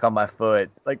it back on my foot.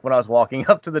 Like when I was walking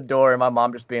up to the door, and my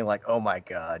mom just being like, "Oh my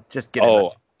God, just get it right."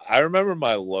 oh, I remember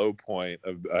my low point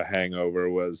of a hangover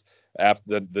was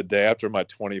after the day after my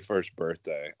 21st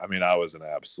birthday. I mean, I was an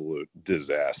absolute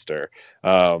disaster.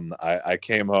 I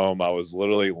came home, I was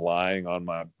literally lying on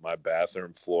my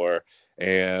bathroom floor,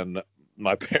 and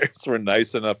my parents were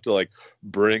nice enough to like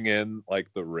bring in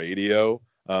like the radio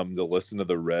to listen to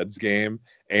the Reds game,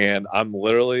 and I'm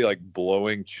literally like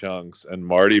blowing chunks, and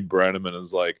Marty Brenneman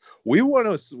is like, "We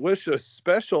want to wish a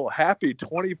special happy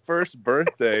 21st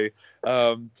birthday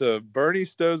to Bernie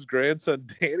Stowe's grandson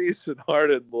Danny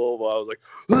Sinard in Louisville." I was like,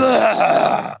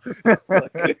 "Ah!"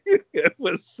 Like, it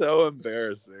was so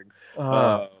embarrassing.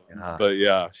 Oh, God. But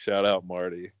yeah, shout out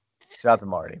Marty. Shout out to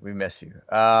Marty. We miss you.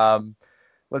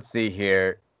 Let's see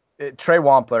here. Trey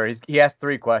Wampler, he asked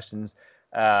 3 questions.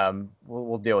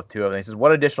 We'll deal with 2 of them. He says,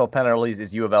 what additional penalties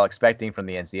is U of L expecting from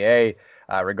the NCAA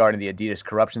regarding the Adidas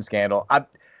corruption scandal? I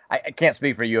can't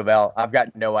speak for U of L. I've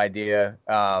got no idea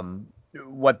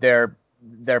what they're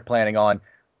planning on.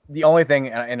 The only thing,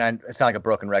 and I sound like a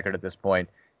broken record at this point,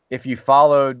 if you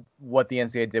followed what the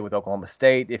NCAA did with Oklahoma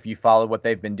State, if you followed what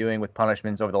they've been doing with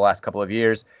punishments over the last couple of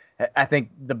years, I think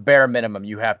the bare minimum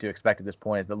you have to expect at this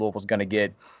point is that Louisville's going to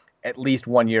get at least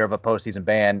 1 year of a postseason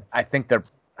ban. I think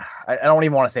I don't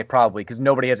even want to say probably because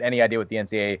nobody has any idea what the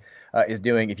NCAA is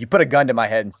doing. If you put a gun to my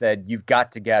head and said, you've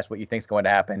got to guess what you think is going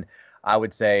to happen, I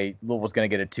would say Louisville's going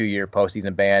to get a 2-year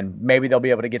postseason ban. Maybe they'll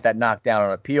be able to get that knocked down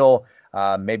on appeal.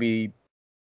 Maybe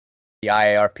the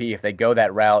IARP, if they go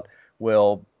that route,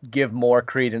 will give more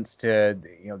credence to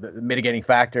the mitigating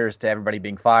factors, to everybody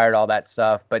being fired, all that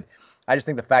stuff. But I just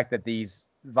think the fact that these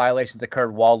violations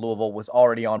occurred while Louisville was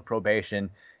already on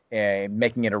probation,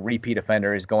 making it a repeat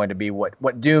offender, is going to be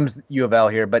what dooms U of L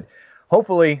here. But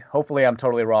hopefully I'm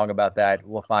totally wrong about that.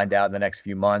 We'll find out in the next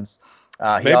few months.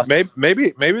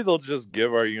 Maybe they'll just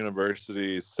give our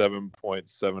university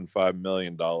 $7.75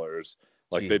 million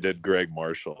like they did Greg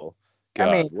Marshall.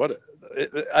 God,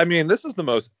 I mean, this is the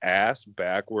most ass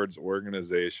backwards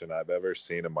organization I've ever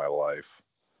seen in my life.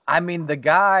 I mean, the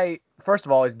guy, first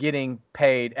of all, is getting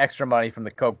paid extra money from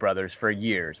the Koch brothers for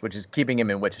years, which is keeping him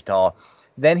in Wichita.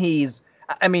 Then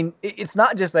it's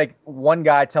not just like one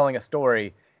guy telling a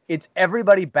story. It's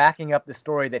everybody backing up the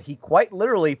story that he quite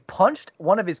literally punched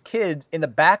one of his kids in the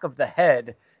back of the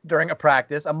head during a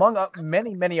practice, among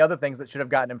many, many other things that should have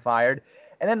gotten him fired.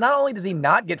 And then not only does he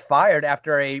not get fired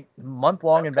after a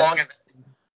month-long investigation,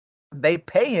 they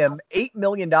pay him $8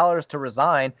 million to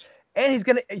resign, and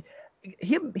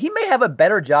he may have a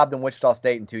better job than Wichita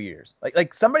State in 2 years.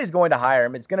 Like somebody's going to hire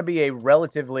him. It's going to be a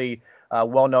relatively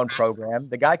well-known program.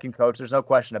 The guy can coach. There's no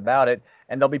question about it.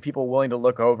 And there'll be people willing to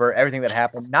look over everything that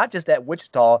happened, not just at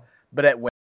Wichita, but at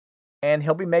Wayne. And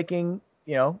he'll be making,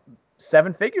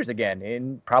 7 figures again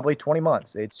in probably 20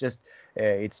 months. It's just,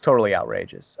 it's totally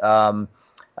outrageous.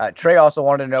 Trey also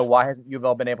wanted to know, why hasn't U of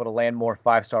L been able to land more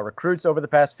 5-star recruits over the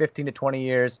past 15 to 20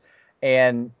 years?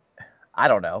 And I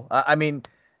don't know. I mean,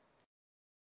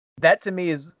 that to me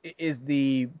is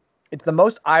the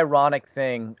most ironic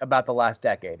thing about the last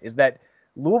decade, is that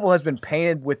Louisville has been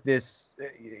painted with this,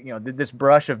 this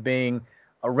brush of being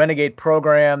a renegade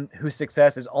program whose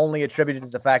success is only attributed to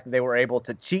the fact that they were able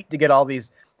to cheat to get all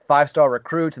these 5-star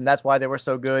recruits, and that's why they were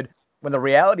so good. When the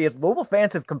reality is, Louisville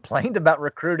fans have complained about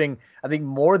recruiting, I think,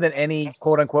 more than any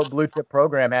quote-unquote blue-chip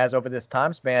program has over this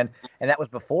time span, and that was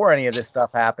before any of this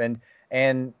stuff happened.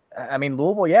 And, I mean,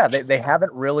 Louisville, yeah, they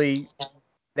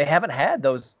haven't had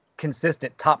those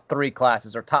consistent top 3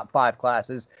 classes or top 5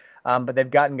 classes, but they've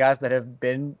gotten guys that have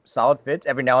been solid fits.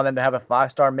 Every now and then they have a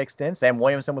 5-star mixed in. Sam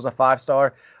Williamson was a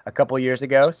 5-star a couple of years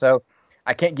ago, so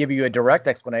I can't give you a direct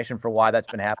explanation for why that's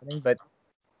been happening, but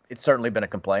it's certainly been a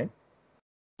complaint.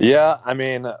 Yeah, I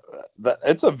mean,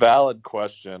 it's a valid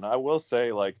question. I will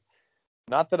say, like,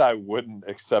 not that I wouldn't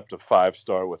accept a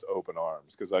 5-star with open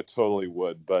arms, because I totally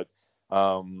would, but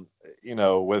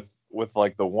with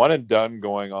like the one and done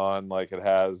going on like it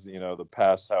has, the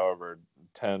past however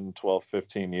 10, 12,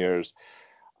 15 years,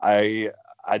 I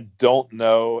don't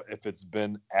know if it's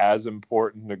been as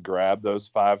important to grab those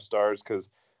 5 stars, because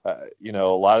a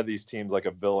lot of these teams like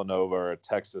a Villanova or a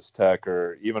Texas Tech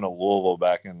or even a Louisville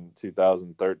back in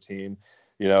 2013,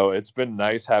 it's been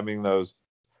nice having those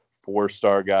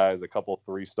 4-star guys, a couple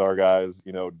 3-star guys,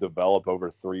 develop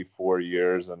over 3-4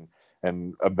 years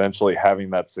and eventually having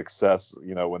that success,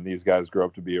 when these guys grow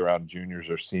up to be around juniors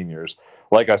or seniors.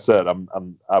 Like I said,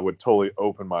 I would totally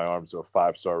open my arms to a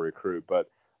 5-star recruit, but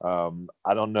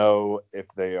I don't know if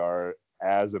they are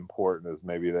as important as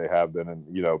maybe they have been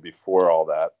before all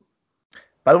that.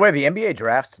 By the way, the NBA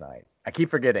draft's tonight. I keep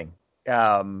forgetting.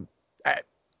 Jordan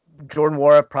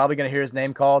Nwora, probably going to hear his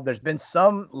name called. There's been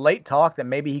some late talk that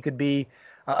maybe he could be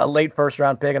a late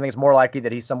first-round pick. I think it's more likely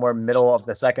that he's somewhere middle of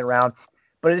the second round.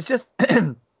 But it's just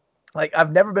like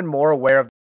I've never been more aware of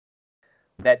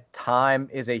that time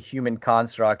is a human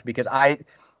construct, because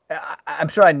I'm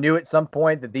sure I knew at some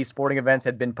point that these sporting events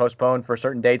had been postponed for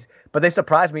certain dates, but they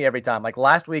surprised me every time. Like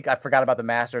last week, I forgot about the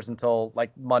Masters until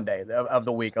like Monday of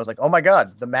the week. I was like, oh my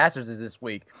God, the Masters is this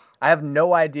week. I have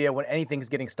no idea when anything's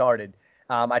getting started.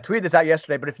 I tweeted this out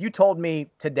yesterday, but if you told me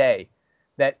today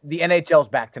that the NHL's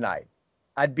back tonight,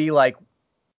 I'd be like,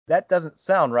 that doesn't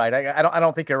sound right. I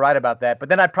don't think you're right about that. But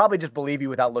then I'd probably just believe you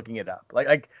without looking it up.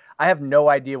 Like I have no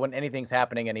idea when anything's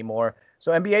happening anymore.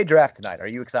 So NBA draft tonight. Are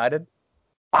you excited?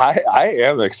 I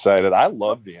am excited. I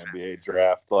love the NBA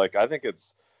draft. Like, I think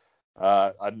it's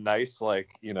a nice,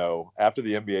 after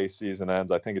the NBA season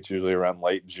ends, I think it's usually around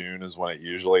late June is when it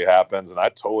usually happens. And I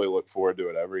totally look forward to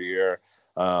it every year.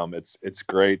 It's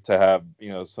great to have,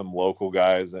 some local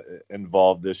guys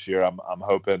involved this year. I'm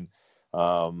hoping,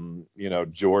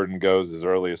 Jordan goes as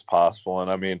early as possible. And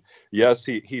I mean, yes,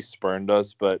 he spurned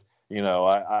us, but,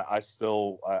 I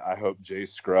still hope Jay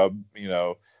Scrubb,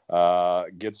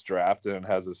 gets drafted and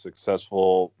has a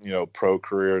successful, pro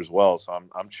career as well. So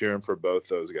I'm cheering for both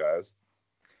those guys.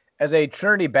 As a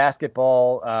Trinity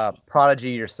basketball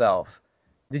prodigy yourself,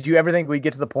 did you ever think we'd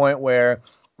get to the point where,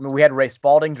 we had Ray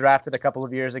Spalding drafted a couple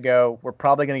of years ago. We're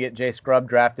probably going to get Jay Scrubb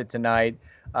drafted tonight.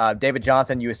 David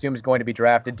Johnson, you assume, is going to be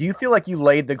drafted. Do you feel like you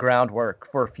laid the groundwork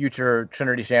for future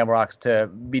Trinity Shamrocks to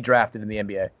be drafted in the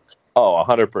NBA? Oh,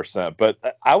 100%. But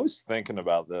I was thinking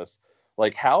about this.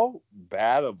 Like, how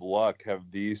bad of luck have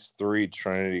these three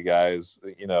Trinity guys,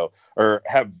 or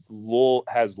has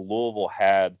Louisville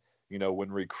had, when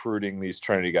recruiting these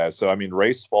Trinity guys? So, I mean,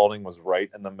 Ray Spalding was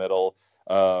right in the middle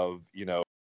of,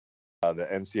 the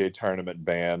NCAA tournament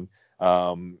ban.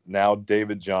 Now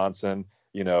David Johnson,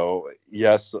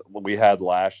 yes, we had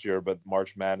last year, but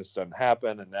March Madness doesn't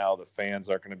happen. And now the fans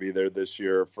aren't going to be there this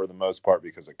year for the most part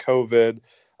because of COVID.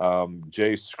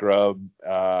 Jay Scrubb,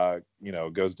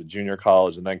 goes to junior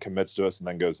college and then commits to us and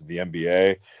then goes to the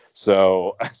NBA.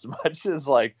 So as much as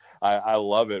I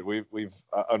love it, we've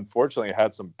unfortunately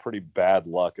had some pretty bad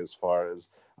luck as far as,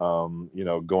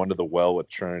 going to the well with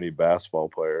Trinity basketball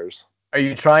players. Are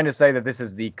you trying to say that this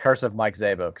is the curse of Mike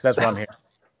Szabo? Because that's what I'm hearing.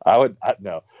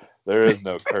 No, there is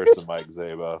no curse of Mike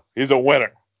Szabo. He's a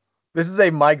winner. This is a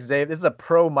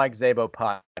pro Mike Szabo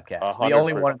podcast. 100%. The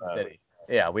only one in the city.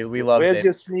 Yeah, we love it. Where's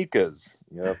your sneakers?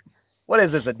 Yep. What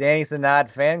is this, a Danny Sinad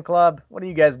fan club? What are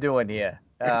you guys doing here?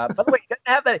 By the way, he doesn't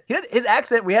have that. His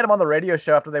accent, we had him on the radio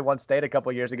show after they won state a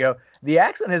couple of years ago. The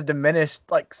accent has diminished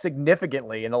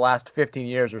significantly in the last 15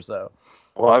 years or so.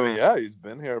 Well, I mean, yeah, he's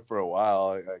been here for a while.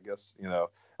 I guess,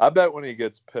 I bet when he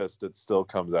gets pissed, it still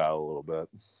comes out a little bit.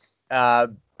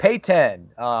 Pay10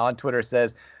 on Twitter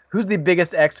says, who's the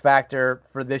biggest X factor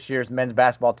for this year's men's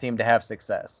basketball team to have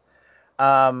success?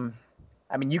 I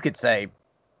mean, you could say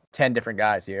 10 different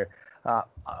guys here.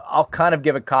 I'll kind of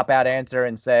give a cop-out answer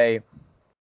and say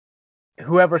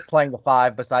whoever's playing the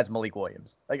 5 besides Malik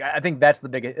Williams. I think that's the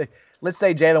biggest. Let's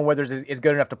say Jalen Withers is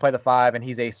good enough to play the 5 and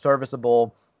he's a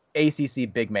serviceable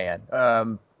ACC big man,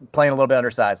 playing a little bit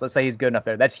undersized. Let's say he's good enough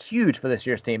there. That's huge for this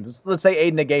year's team. Let's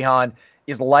say Aiden Agahan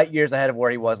is light years ahead of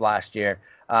where he was last year.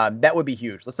 That would be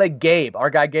huge. Let's say Gabe, our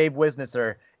guy Gabe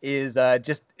Wisnesser, is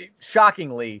just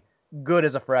shockingly good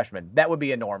as a freshman. That would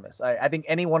be enormous. I think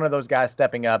any one of those guys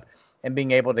stepping up and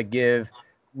being able to give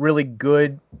really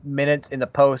good minutes in the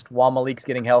post while Malik's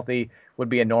getting healthy would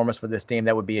be enormous for this team.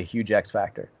 That would be a huge X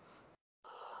factor.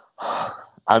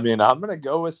 I mean, I'm going to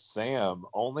go with Sam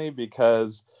only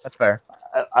because that's fair.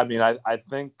 I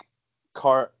think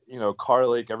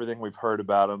Carlake, everything we've heard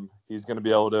about him, he's going to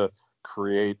be able to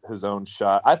create his own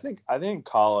shot. I think in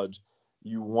college,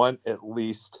 you want at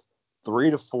least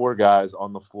 3 to 4 guys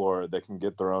on the floor that can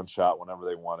get their own shot whenever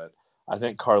they want it. I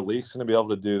think Carlake's going to be able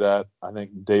to do that. I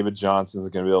think David Johnson's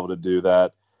going to be able to do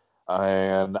that.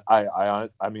 And I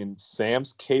mean,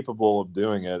 Sam's capable of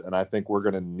doing it, and I think we're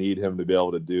going to need him to be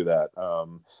able to do that.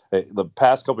 The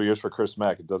past couple of years for Chris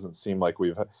Mack, it doesn't seem like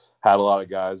we've had a lot of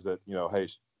guys that, hey,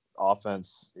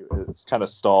 offense, it's kind of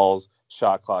stalls,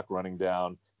 shot clock running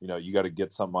down. You got to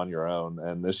get something on your own.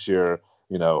 And this year,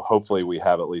 hopefully we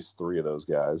have at least 3 of those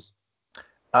guys.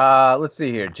 Let's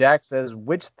see here. Jack says,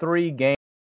 which 3 games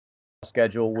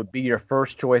schedule would be your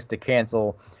first choice to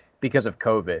cancel because of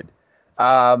COVID?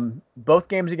 Both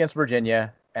games against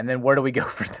Virginia, and then where do we go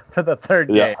for the third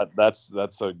game? Yeah,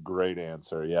 that's a great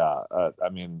answer. Yeah, I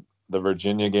mean the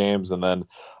Virginia games, and then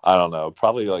I don't know,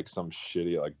 probably like some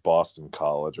shitty like Boston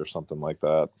College or something like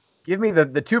that. Give me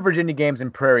the two Virginia games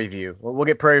in Prairie View. We'll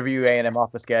get Prairie View A&M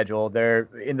off the schedule. They're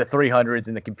in the 300s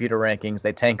in the computer rankings.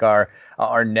 They tank our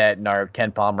net and our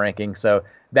KenPom rankings. So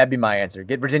that'd be my answer.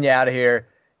 Get Virginia out of here,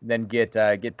 then get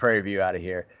Prairie View out of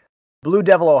here. Blue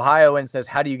Devil Ohioan says,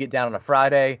 how do you get down on a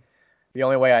Friday? The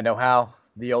only way I know how,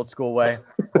 the old school way,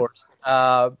 of course.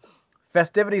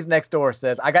 Festivities Next Door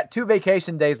says, I got 2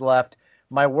 vacation days left.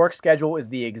 My work schedule is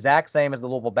the exact same as the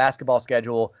Louisville basketball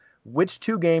schedule. Which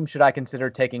 2 games should I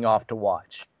consider taking off to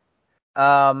watch?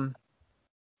 I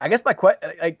guess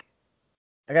I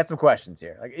got some questions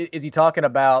here. Like, is he talking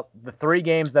about the 3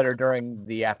 games that are during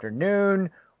the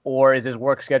afternoon, or is his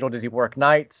work schedule? Does he work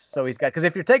nights? So he's got, because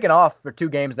if you're taking off for 2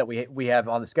 games that we have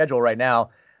on the schedule right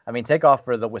now, I mean, take off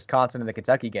for the Wisconsin and the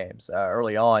Kentucky games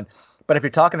early on. But if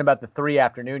you're talking about the 3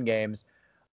 afternoon games,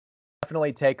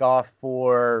 definitely take off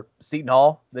for Seton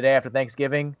Hall the day after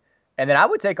Thanksgiving. And then I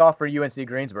would take off for UNC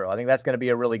Greensboro. I think that's going to be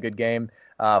a really good game.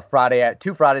 2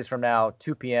 Fridays from now,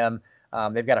 2 p.m.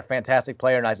 They've got a fantastic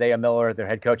player in Isaiah Miller. Their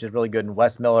head coach is really good in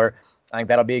Wes Miller. I think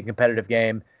that'll be a competitive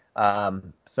game.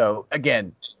 So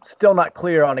again, still not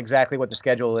clear on exactly what the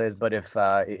schedule is, but if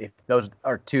those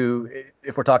are 2,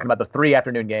 if we're talking about the 3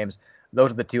 afternoon games,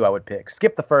 those are the 2 I would pick.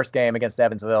 Skip the first game against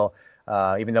Evansville.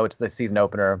 Even though it's the season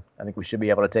opener, I think we should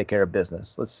be able to take care of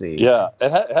business. Let's see. Yeah, it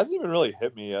hasn't even really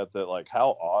hit me yet that like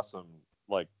how awesome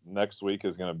like next week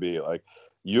is going to be. Like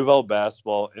U of L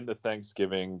basketball into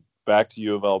Thanksgiving, back to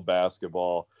U of L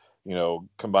basketball, you know,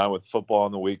 combined with football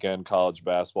on the weekend, college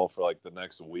basketball for like the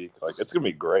next week. Like it's going to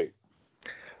be great.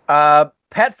 Pat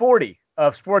 40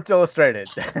 of Sports Illustrated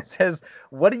says,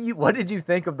 what did you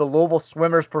think of the Louisville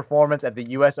swimmers' performance at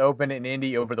the U.S. Open in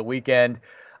Indy over the weekend?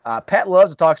 Pat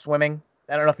loves to talk swimming.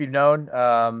 I don't know if you've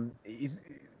known. He's a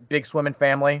big swimming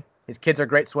family. His kids are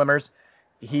great swimmers.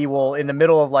 He will, in the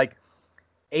middle of like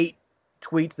 8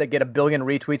 tweets that get 1 billion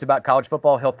retweets about college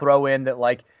football, he'll throw in that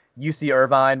like UC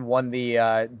Irvine won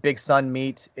the Big Sun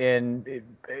meet in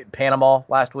Panama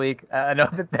last week. I know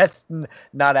that that's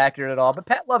not accurate at all, but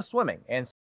Pat loves swimming. And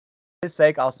for his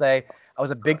sake, I'll say I was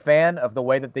a big fan of the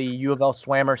way that the U of L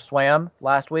swammers swam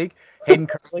last week. Hayden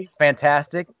Curley,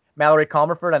 fantastic. Mallory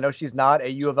Comerford, I know she's not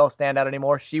a U of L standout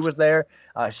anymore. She was there.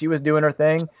 She was doing her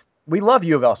thing. We love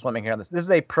U of L swimming here on this. This is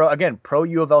a pro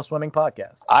U of L swimming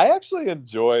podcast. I actually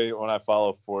enjoy when I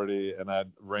follow 40 and I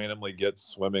randomly get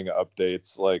swimming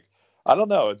updates. Like, I don't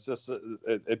know. It's just,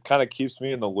 it kind of keeps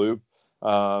me in the loop.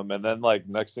 And then like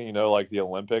next thing you know, like the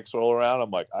Olympics roll around.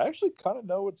 I'm like, I actually kind of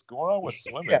know what's going on with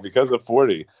swimming Yes. because of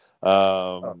 40.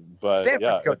 But Stanford's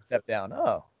yeah. coach stepped down.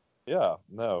 Oh. Yeah,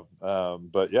 no.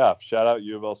 But yeah, shout out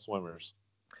U of L swimmers.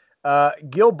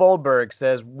 Gil Boldberg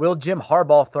says, will Jim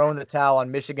Harbaugh throw in the towel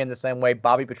on Michigan the same way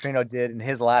Bobby Petrino did in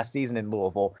his last season in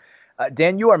Louisville?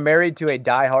 Dan, you are married to a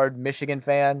diehard Michigan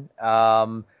fan.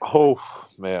 Oh,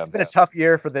 man. It's been a tough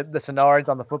year for the Sonards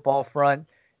on the football front.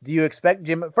 Do you expect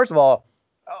Jim – first of all,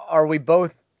 are we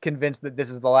both convinced that this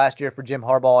is the last year for Jim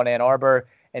Harbaugh in Ann Arbor?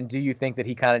 And do you think that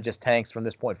he kind of just tanks from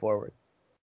this point forward?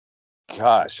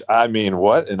 Gosh, I mean,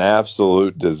 what an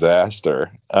absolute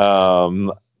disaster. I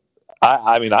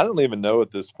mean, I don't even know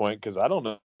at this point because I don't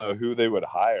know who they would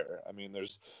hire. I mean,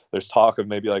 there's talk of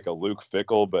maybe like a Luke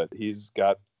Fickell, but he's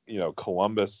got, you know,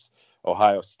 Columbus,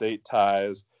 Ohio State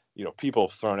ties. You know, people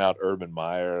have thrown out Urban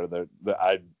Meyer.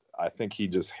 I think he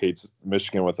just hates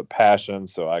Michigan with a passion,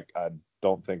 so I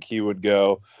don't think he would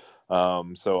go.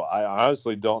 So I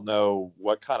honestly don't know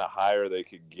what kind of hire they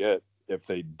could get if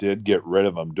they did get rid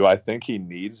of him. Do I think he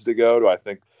needs to go? Do I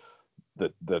think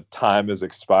that the time is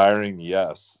expiring?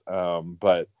 Yes.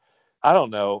 But I don't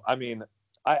know. I mean,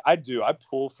 I do. I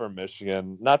pull for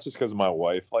Michigan, not just because of my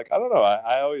wife. Like, I don't know.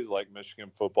 I always like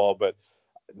Michigan football, but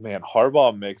man,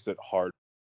 Harbaugh makes it hard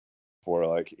for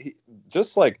like, he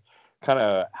just like kind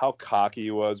of how cocky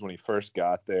he was when he first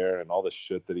got there and all the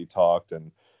shit that he talked.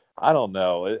 And I don't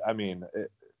know.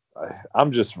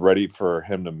 I'm just ready for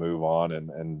him to move on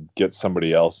and get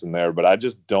somebody else in there. But I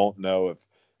just don't know if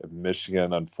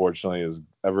Michigan, unfortunately, is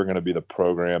ever going to be the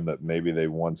program that maybe they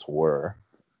once were.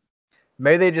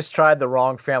 Maybe they just tried the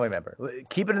wrong family member.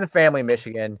 Keep it in the family,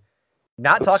 Michigan.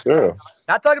 Not talking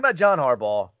about John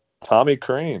Harbaugh. Tom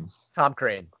Crean.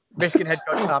 Michigan head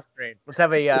coach Tom Crean. Let's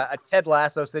have a Ted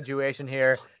Lasso situation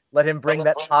here. Let him bring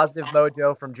that positive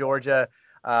mojo from Georgia.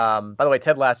 By the way,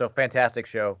 Ted Lasso, fantastic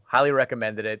show. Highly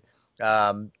recommended it.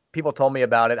 People told me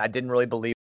about it. I didn't really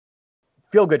believe it.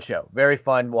 feel good show, very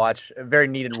fun watch, very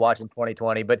needed watch in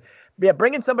 2020. But yeah,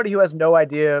 bring in somebody who has no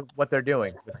idea what they're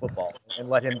doing with football and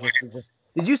let him just.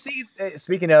 Did you see?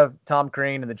 Speaking of Tom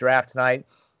Crean and the draft tonight,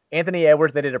 Anthony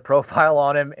Edwards, they did a profile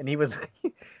on him, and he was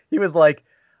he was like,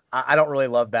 I don't really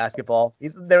love basketball.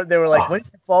 They were like, when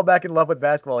did you fall back in love with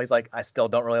basketball? He's like, I still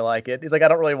don't really like it. He's like, I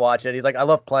don't really watch it. He's like, I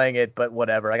love playing it, but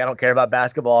whatever. Like, I don't care about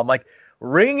basketball. I'm like,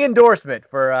 ringing endorsement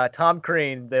for Tom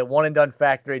Crean, the one and done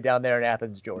factory down there in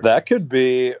Athens, Georgia. That could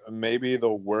be maybe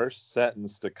the worst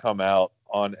sentence to come out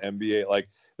on NBA. Like,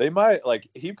 they might, like,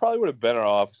 he probably would have been better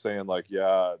off saying, like,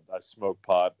 yeah, I smoke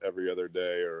pot every other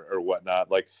day or whatnot.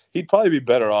 Like, he'd probably be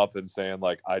better off than saying,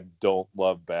 like, I don't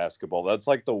love basketball. That's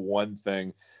like the one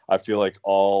thing I feel like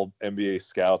all NBA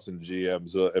scouts and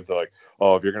GMs, if they're like,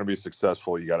 oh, if you're going to be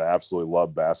successful, you got to absolutely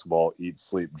love basketball, eat,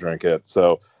 sleep, drink it.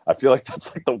 So I feel like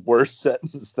that's like the worst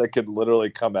sentence that could literally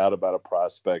come out about a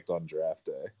prospect on draft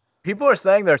day. People are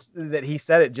saying that he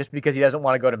said it just because he doesn't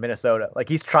want to go to Minnesota. Like,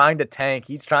 he's trying to tank.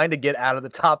 He's trying to get out of the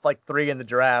top, like, 3 in the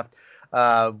draft,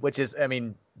 which is, I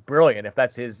mean, brilliant if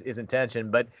that's his intention.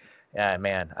 But,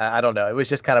 man, I don't know. It was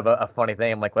just kind of a funny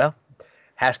thing. I'm like, well,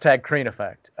 hashtag Crean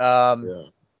effect. Yeah.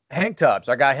 Hank Tubbs,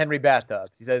 our guy Henry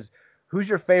Bathtubs, he says, who's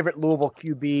your favorite Louisville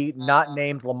QB not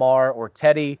named Lamar or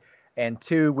Teddy? And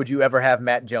 2, would you ever have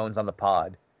Matt Jones on the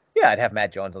pod? Yeah, I'd have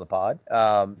Matt Jones on the pod.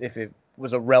 If it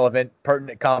was a relevant,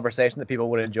 pertinent conversation that people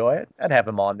would enjoy it, I'd have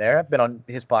him on there. I've been on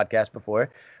his podcast before.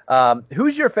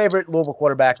 Who's your favorite Louisville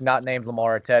quarterback not named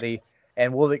Lamar or Teddy?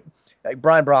 And will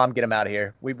Brian Brom get him out of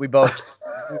here? We both.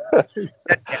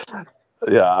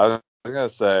 Yeah, I was gonna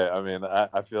say. I mean,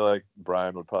 I feel like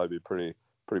Brian would probably be pretty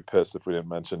pissed if we didn't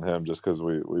mention him just because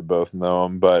we both know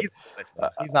him. But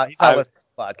he's not listening to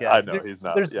the podcast. I know he's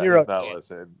not. He's not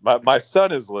listening. My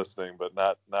son is listening, but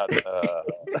not my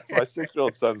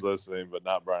 6-year-old son's listening, but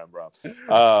not Brian Brom.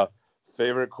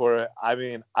 Favorite quarterback? I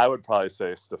mean, I would probably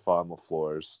say Stephon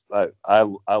LaFleurs.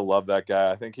 I love that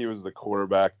guy. I think he was the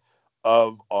quarterback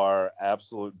of our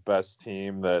absolute best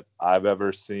team that I've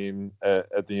ever seen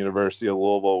at the University of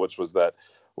Louisville, which was that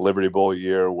Liberty Bowl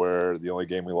year where the only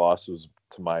game we lost was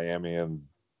to Miami and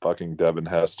fucking Devin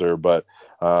Hester. But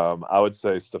I would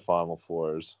say Stephon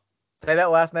LaFleurs. Say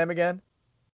that last name again.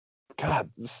 God,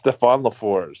 Stephon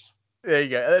LaFleurs. There you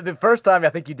go. The first time I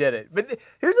think you did it. But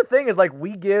here's the thing is, like,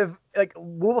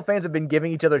 Louisville fans have been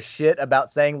giving each other shit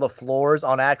about saying LaFleurs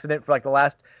on accident for like the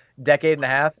last decade and a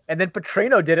half. And then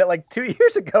Petrino did it like 2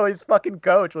 years ago. His fucking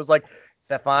coach was like,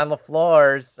 Stephon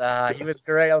LaFleurs. He was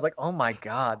great. I was like, oh my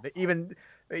God. But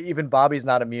even Bobby's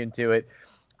not immune to it.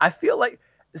 I feel like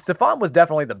Stephon was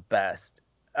definitely the best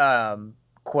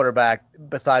quarterback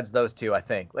besides those two, I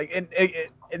think. Like, and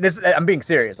this, I'm being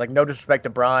serious. Like, no disrespect to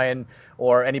Brian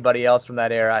or anybody else from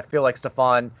that era. I feel like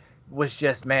Stephon was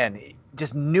just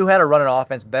knew how to run an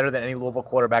offense better than any Louisville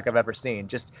quarterback I've ever seen.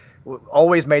 Just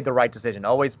always made the right decision.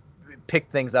 Always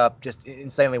picked things up just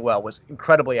insanely well. Was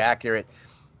incredibly accurate.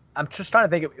 I'm just trying to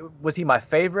think, was he my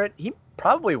favorite? He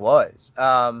probably was.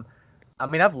 I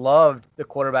mean, I've loved the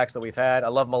quarterbacks that we've had. I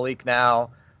love Malik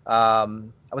now. I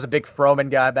was a big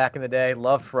Froman guy back in the day.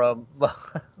 Loved Fro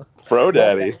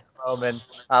Daddy. Froman.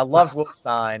 I loved Will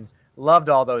Stein. Loved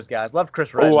all those guys. Loved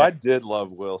Chris Redman. Oh, I did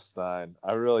love Will Stein.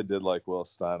 I really did like Will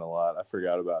Stein a lot. I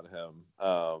forgot about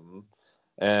him.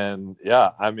 And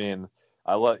yeah, I mean,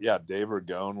 Dave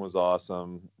Ragone was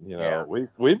awesome. You know, yeah.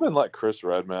 We've been like Chris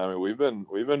Redman. I mean,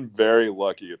 we've been very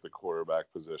lucky at the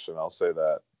quarterback position. I'll say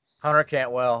that. Hunter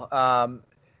Cantwell.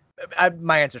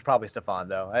 My answer is probably Stephon,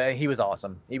 though. He was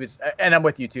awesome. He was, and I'm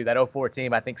with you too. That 04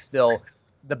 team, I think, still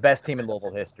the best team in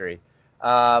Louisville history.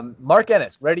 Mark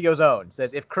Ennis, Radio Zone,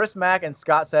 says, if Chris Mack and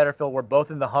Scott Satterfield were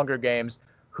both in the Hunger Games,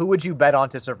 who would you bet on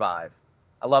to survive?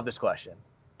 I love this question.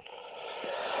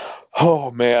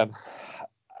 Oh man,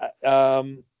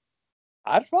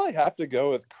 I'd probably have to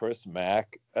go with Chris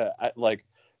Mack.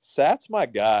 Sat's my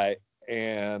guy,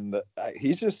 and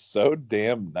he's just so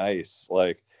damn nice.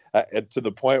 Like, to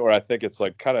the point where I think it's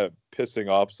like kind of pissing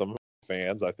off some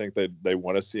fans. I think they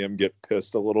want to see him get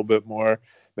pissed a little bit more,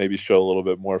 maybe show a little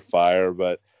bit more fire.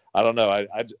 But I don't know.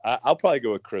 I'll probably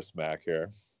go with Chris Mack here.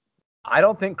 I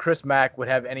don't think Chris Mack would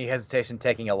have any hesitation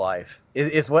taking a life.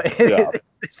 Is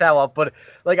how I'll put it.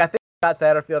 Like, I think Scott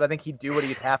Satterfield, I think he'd do what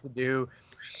he'd have to do.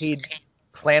 He'd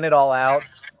plan it all out.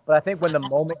 But I think when the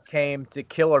moment came to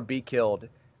kill or be killed,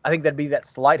 I think there'd be that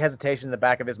slight hesitation in the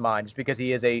back of his mind, just because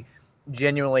he is a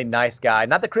genuinely nice guy.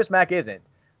 Not that Chris Mack isn't,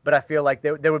 but I feel like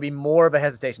there would be more of a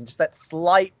hesitation. Just that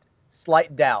slight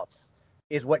doubt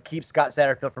is what keeps Scott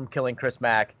Satterfield from killing Chris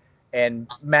Mack.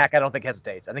 And Mack, I don't think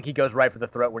hesitates. I think he goes right for the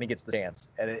throat when he gets the chance,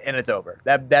 and it's over.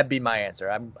 That'd be my answer.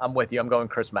 I'm with you. I'm going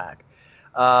Chris Mack.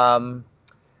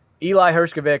 Eli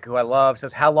Hershkovich, who I love,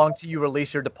 says, how long till you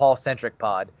release your DePaul-centric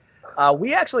pod?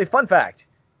 We actually, fun fact,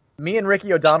 me and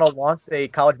Ricky O'Donnell launched a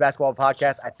college basketball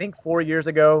podcast, I think 4 years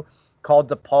ago, called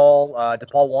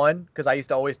DePaul One, because I used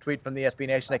to always tweet from the SB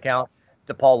Nation account.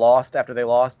 DePaul lost after they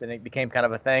lost, and it became kind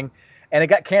of a thing. And it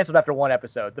got canceled after one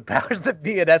episode. The powers that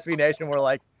be at SB Nation were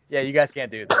like, yeah, you guys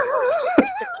can't do this.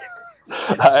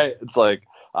 It's like,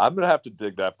 I'm going to have to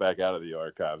dig that back out of the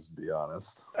archives, to be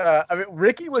honest.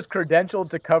 Ricky was credentialed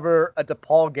to cover a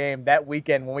DePaul game that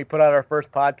weekend when we put out our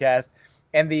first podcast,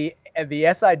 and the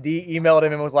SID emailed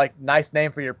him and was like, nice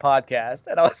name for your podcast.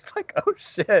 And I was like, oh,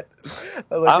 shit.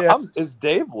 Like, yeah. Is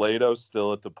Dave Lato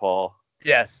still at DePaul?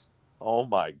 Yes. Oh,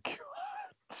 my God.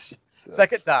 Jesus.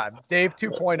 Second time. Dave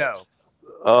 2.0.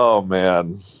 Oh,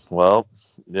 man. Well,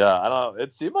 yeah, I don't know.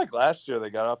 It seemed like last year they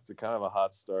got off to kind of a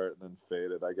hot start and then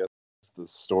faded. I guess it's the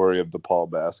story of DePaul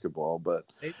basketball, but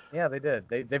they did.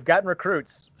 They've gotten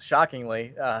recruits,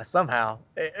 shockingly, somehow.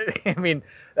 I mean,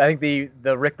 I think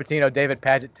the Rick Pitino, David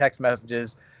Padgett text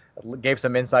messages gave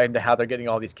some insight into how they're getting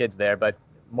all these kids there, but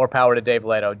more power to Dave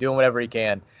Lato, doing whatever he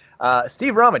can.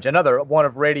 Steve Rummage, another one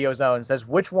of Radio Zone, says,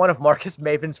 which one of Marcus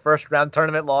Maven's first-round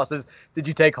tournament losses did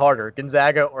you take harder,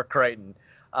 Gonzaga or Creighton?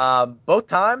 Both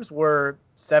times were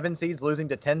 7 seeds losing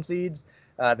to 10 seeds.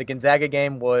 The Gonzaga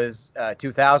game was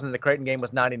 2000. The Creighton game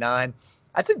was 99.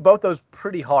 I took both those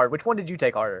pretty hard. Which one did you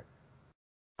take harder?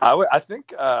 I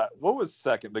think what was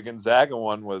second? The Gonzaga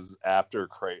one was after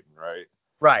Creighton, right?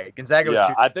 Right. Gonzaga was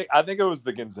I think it was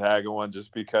the Gonzaga one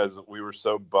just because we were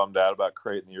so bummed out about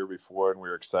Creighton the year before and we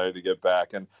were excited to get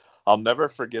back. And I'll never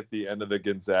forget the end of the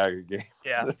Gonzaga game.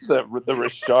 Yeah. the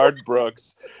Rashard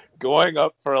Brooks going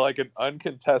up for like an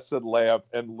uncontested layup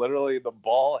and literally the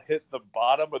ball hit the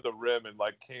bottom of the rim and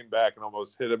like came back and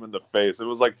almost hit him in the face. It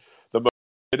was like the most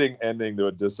fitting ending to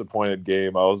a disappointed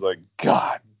game. I was like,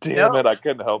 God damn it. I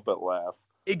couldn't help but laugh.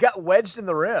 It got wedged in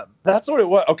the rim. That's what it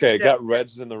was. Okay, it got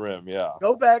wedged in the rim, yeah.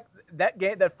 Go back.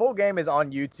 That full game is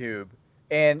on YouTube.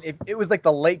 And it was like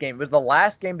the late game. It was the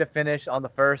last game to finish on the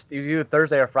first. It was either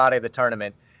Thursday or Friday of the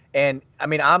tournament. And, I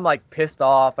mean, I'm, like, pissed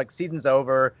off. Like, season's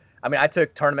over. I mean, I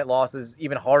took tournament losses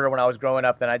even harder when I was growing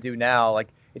up than I do now. Like,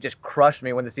 it just crushed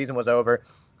me when the season was over.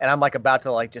 And I'm, like, about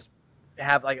to, like, just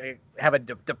have a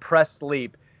depressed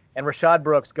sleep. And Rashard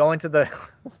Brooks going to the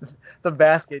the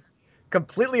basket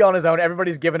completely on his own.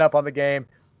 Everybody's given up on the game.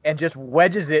 And just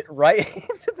wedges it right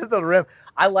into the rim.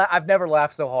 I've never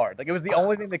laughed so hard. Like, it was the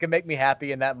only thing that could make me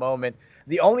happy in that moment.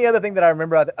 The only other thing that I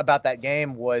remember about that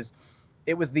game was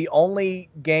it was the only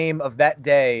game of that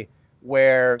day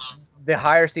where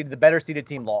the better seeded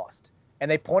team lost. And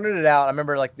they pointed it out. I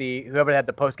remember, like, whoever had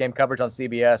the post-game coverage on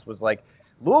CBS was like,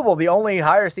 Louisville, the only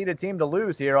higher seeded team to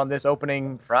lose here on this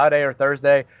opening Friday or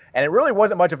Thursday. And it really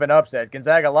wasn't much of an upset.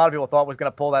 Gonzaga, a lot of people thought was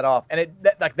going to pull that off. And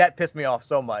that pissed me off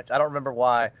so much. I don't remember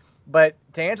why. But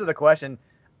to answer the question,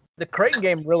 the Creighton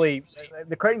game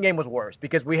was worse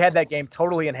because we had that game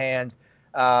totally in hand.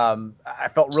 I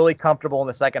felt really comfortable in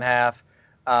the second half.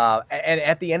 And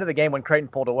at the end of the game when Creighton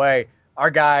pulled away, our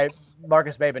guy,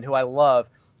 Marcus Maven, who I love,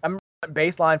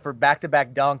 baseline for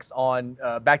back-to-back dunks on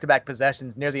back-to-back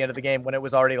possessions near the end of the game when it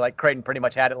was already like Creighton pretty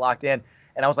much had it locked in.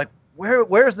 And I was like,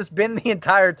 where has this been the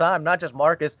entire time? Not just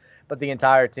Marcus, but the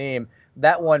entire team.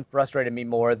 That one frustrated me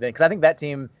more because I think that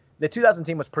team, the 2000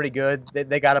 team was pretty good.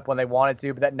 They got up when they wanted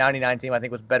to, but that 99 team I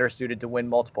think was better suited to win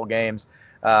multiple games.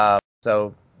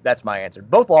 So that's my answer.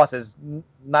 Both losses,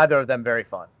 neither of them very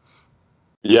fun.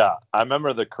 Yeah, I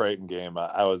remember the Creighton game.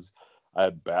 I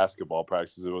had basketball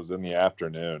practice. It was in the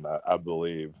afternoon, I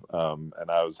believe. And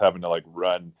I was having to like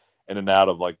run in and out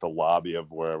of like the lobby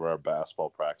of wherever our basketball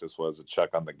practice was to check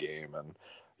on the game. And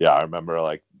yeah, I remember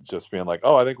like just being like,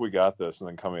 oh, I think we got this. And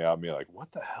then coming out and being like,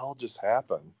 what the hell just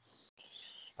happened?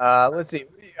 Let's see.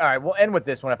 All right, we'll end with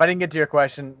this one. If I didn't get to your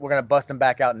question, we're going to bust them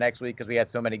back out next week because we had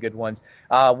so many good ones.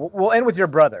 We'll end with your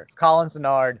brother, Colin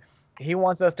Sinnard. He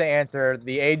wants us to answer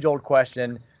the age-old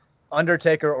question,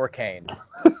 Undertaker or Kane?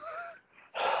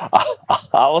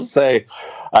 I will say,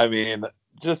 I mean,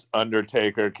 just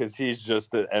Undertaker because he's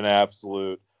just an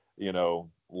absolute,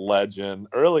 legend.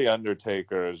 Early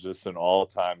Undertaker is just an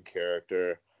all-time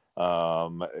character,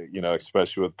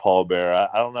 especially with Paul Bearer.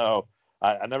 I don't know.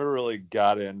 I never really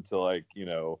got into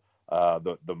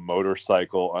the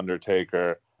motorcycle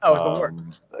Undertaker. Oh, it's the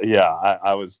worst. Yeah,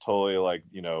 I was totally like,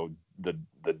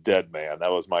 the dead man.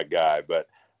 That was my guy. But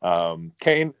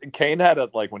Kane had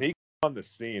when he came on the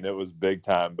scene, it was big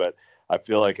time. But I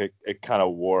feel like it kind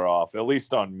of wore off, at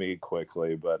least on me,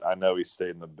 quickly. But I know he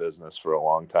stayed in the business for a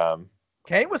long time.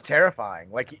 Kane was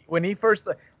terrifying. Like when he first,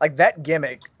 like that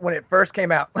gimmick, when it first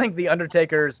came out, like the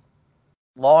Undertaker's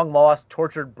long lost,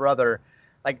 tortured brother.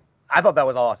 Like I thought that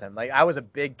was awesome. Like, I was a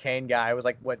big Kane guy. I was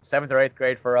like, what, 7th or 8th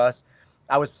grade for us.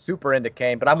 I was super into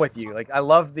Kane, but I'm with you. Like, I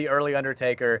loved the early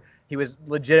Undertaker. He was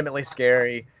legitimately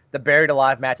scary. The Buried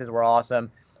Alive matches were awesome.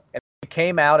 And he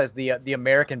came out as the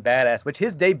American Badass, which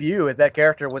his debut as that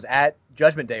character was at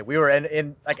Judgment Day. We were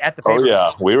in like at the Oh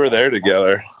yeah, we were there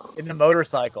together. In the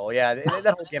motorcycle. Yeah,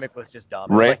 that whole gimmick was just dumb.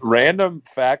 Random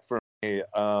fact for me,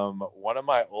 one of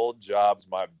my old jobs,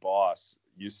 my boss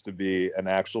used to be an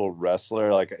actual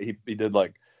wrestler. Like he did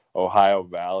like Ohio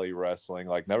Valley wrestling,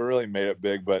 like never really made it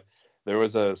big, but there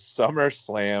was a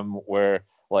SummerSlam where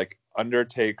like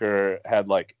Undertaker had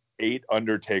like 8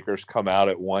 Undertakers come out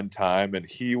at one time, and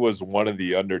he was one of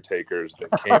the Undertakers that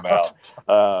came out.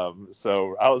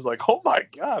 So I was like, oh my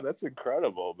God, that's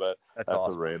incredible. But that's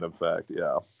awesome. A random fact.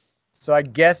 Yeah. So I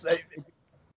guess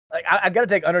I got to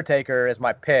take Undertaker as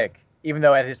my pick, even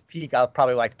though at his peak I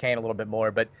probably liked Kane a little bit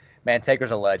more. But man, Taker's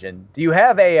a legend. Do you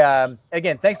have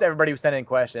again, thanks to everybody who sent in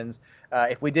questions.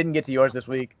 If we didn't get to yours this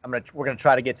week, we're gonna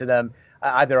try to get to them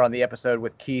either on the episode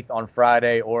with Keith on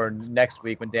Friday or next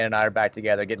week when Dan and I are back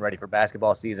together getting ready for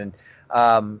basketball season.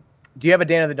 Do you have a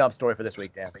Dan in the Dump story for this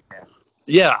week, Dan?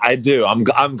 Yeah, I do. I'm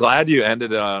glad you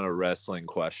ended it on a wrestling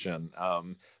question,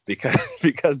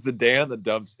 because the Dan in the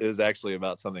Dumps is actually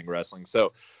about something wrestling.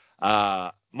 So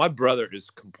my brother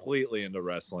is completely into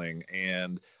wrestling,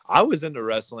 and I was into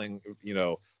wrestling,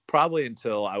 probably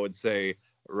until I would say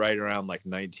right around like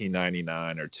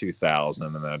 1999 or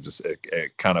 2000, and then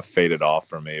it kind of faded off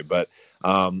for me. But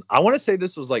I want to say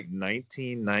this was like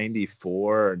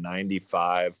 1994 or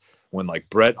 95 when like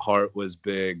Bret Hart was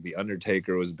big, The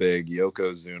Undertaker was big,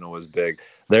 Yokozuna was big.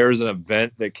 There was an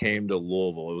event that came to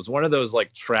Louisville. It was one of those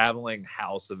like traveling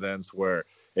house events where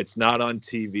it's not on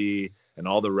TV and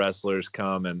all the wrestlers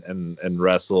come and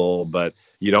wrestle, but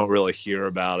you don't really hear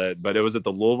about it. But it was at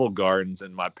the Louisville Gardens,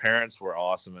 and my parents were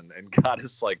awesome and got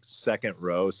us like second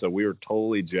row, so we were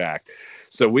totally jacked.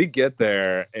 So we get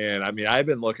there, and I mean, I've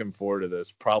been looking forward to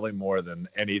this probably more than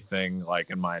anything like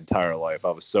in my entire life.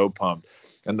 I was so pumped.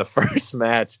 And the first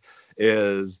match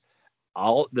is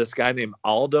this guy named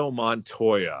Aldo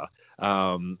Montoya.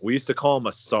 We used to call him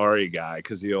a sorry guy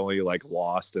because he only like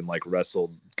lost and like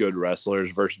wrestled good wrestlers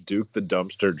versus Duke the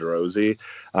Dumpster Droese.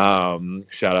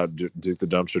 Shout out Duke the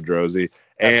Dumpster Droese.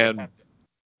 And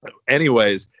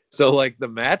anyways, so like the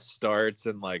match starts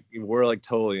and like we're like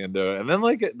totally into it. And then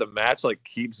like the match like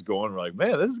keeps going. We're like,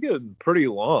 man, this is getting pretty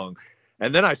long.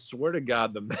 And then I swear to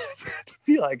God, the match had to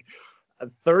be like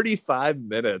 35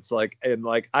 minutes, like, and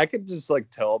like I could just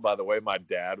like tell by the way my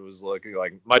dad was looking.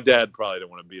 Like my dad probably didn't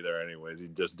want to be there anyways, he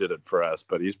just did it for us,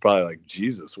 but he's probably like,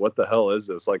 Jesus, what the hell is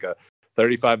this, like a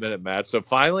 35-minute match? So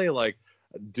finally, like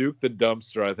Duke the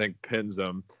Dumpster, I think, pins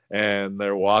him, and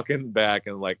they're walking back,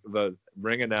 and like the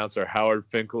ring announcer Howard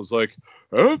Finkel's like,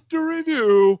 after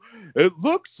review, it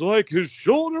looks like his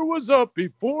shoulder was up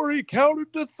before he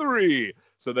counted to 3.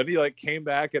 So then he like came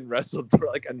back and wrestled for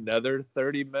like another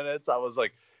 30 minutes. I was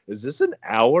like, is this an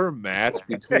hour match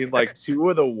between like two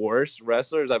of the worst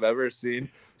wrestlers I've ever seen?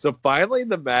 So finally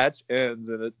the match ends,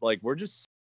 and it like we're just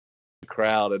in the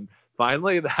crowd, and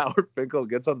finally the Howard Finkel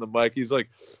gets on the mic. He's like,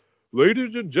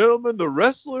 ladies and gentlemen, the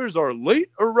wrestlers are late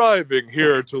arriving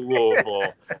here to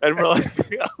Louisville. And we're like,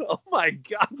 oh my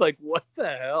God, like what the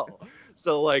hell?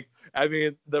 So like, I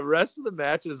mean, the rest of the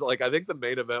matches, like I think the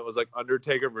main event was like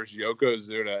Undertaker versus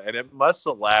Yokozuna, and it must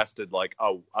have lasted like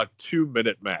a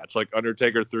 2-minute match. Like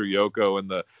Undertaker threw Yoko in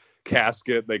the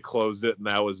casket, they closed it, and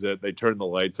that was it. They turned the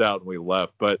lights out and we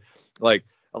left. But like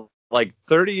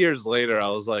 30 years later, I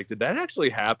was like, did that actually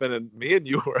happen? And me and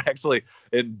you were actually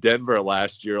in Denver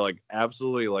last year, like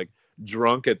absolutely like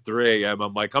drunk at 3 a.m.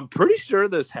 I'm like, I'm pretty sure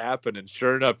this happened. And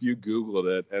sure enough, you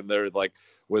Googled it, and there like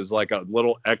was like a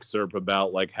little excerpt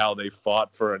about like how they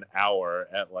fought for an hour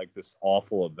at like this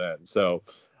awful event. So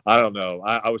I don't know.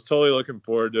 I was totally looking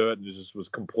forward to it, and it just was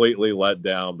completely let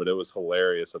down, but it was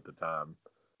hilarious at the time.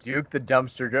 Duke the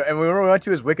Dumpster, and we went to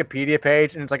his Wikipedia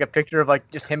page, and it's like a picture of like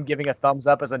just him giving a thumbs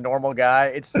up as a normal guy.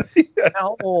 It's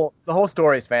the whole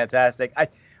story is fantastic.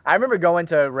 I remember going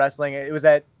to wrestling. It was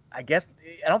at, I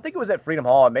don't think it was at Freedom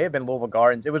Hall. It may have been Louisville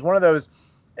Gardens. It was one of those.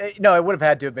 No, it would have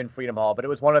had to have been Freedom Hall, but it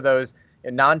was one of those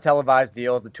non-televised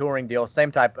deals, the touring deal,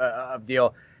 same type of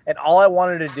deal. And all I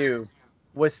wanted to do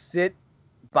was sit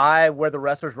by where the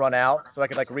wrestlers run out, so I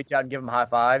could like reach out and give them high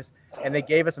fives. And they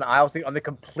gave us an aisle seat on the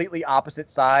completely opposite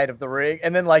side of the ring.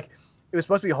 And then like it was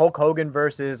supposed to be Hulk Hogan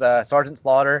versus Sergeant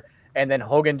Slaughter, and then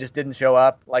Hogan just didn't show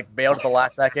up, like bailed at the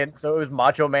last second. So it was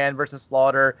Macho Man versus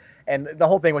Slaughter, and the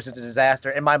whole thing was just a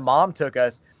disaster. And my mom took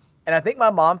us, and I think my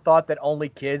mom thought that only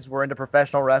kids were into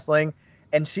professional wrestling,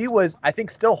 and she was, I think,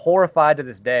 still horrified to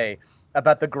this day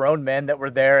about the grown men that were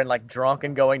there and like drunk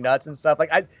and going nuts and stuff.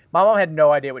 Like my mom had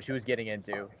no idea what she was getting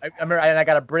into. I remember, and I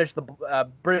got a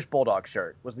British Bulldog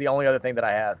shirt was the only other thing that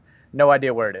I have. No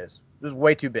idea where it is. It was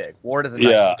way too big. Wore it as a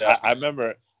Yeah, I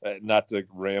remember. Not to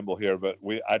ramble here, but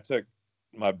I took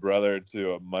my brother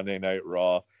to a Monday Night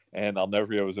Raw, and I'll never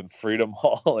forget. It was in Freedom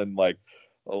Hall, and like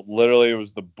literally it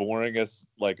was the boringest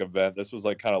like event. This was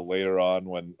like kind of later on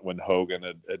when Hogan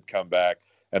had come back,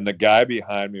 and the guy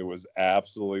behind me was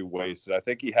absolutely wasted. I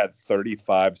think he had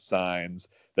 35 signs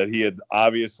that he had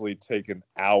obviously taken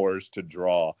hours to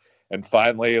draw, and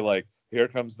finally like here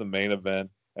comes the main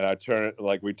event. And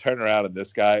we turn around and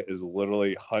this guy is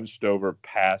literally hunched over,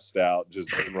 passed out, just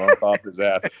drunk off his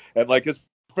ass. And like his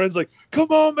friend's like,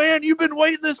 "Come on, man, you've been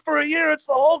waiting this for a year. It's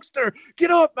the Hulkster.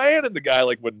 Get up, man." And the guy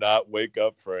like would not wake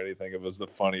up for anything. It was the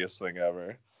funniest thing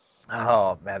ever.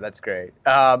 Oh man, that's great.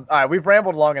 All right, we've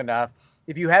rambled long enough.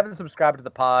 If you haven't subscribed to the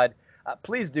pod,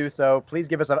 please do so. Please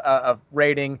give us a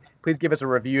rating. Please give us a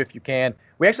review if you can.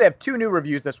 We actually have 2 new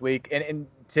reviews this week, and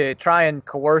to try and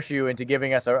coerce you into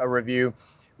giving us a review,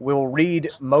 we'll read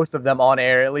most of them on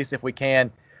air, at least if we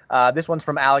can. This one's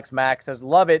from Alex Mack. Says,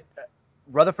 love it.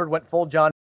 Rutherford went full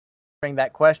John during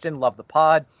that question. Love the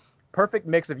pod. Perfect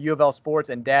mix of U of L sports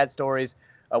and dad stories.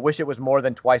 I wish it was more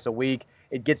than twice a week.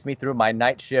 It gets me through my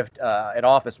night shift at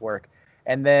office work.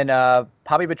 And then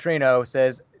Poppy Petrino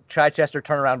says, Chichester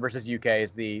Turnaround versus UK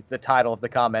is the title of the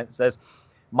comment. It says,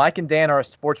 Mike and Dan are a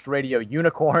sports radio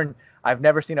unicorn. I've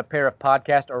never seen a pair of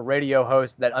podcast or radio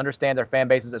hosts that understand their fan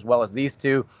bases as well as these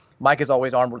two. Mike is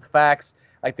always armed with facts,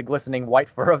 like the glistening white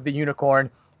fur of the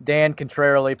unicorn. Dan,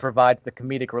 contrarily, provides the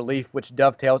comedic relief, which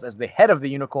dovetails as the head of the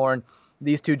unicorn.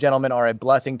 These two gentlemen are a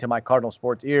blessing to my Cardinal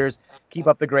sports ears. Keep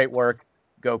up the great work.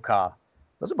 Go Ka.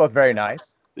 Those are both very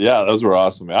nice. Yeah, those were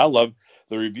awesome. I love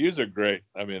the reviews are great.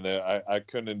 I mean, I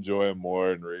couldn't enjoy them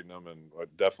more and reading them, and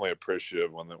definitely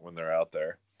appreciative when they're out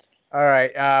there. All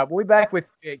right. We'll be back with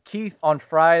Keith on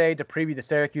Friday to preview the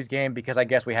Syracuse game because I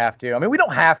guess we have to. I mean, we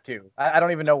don't have to. I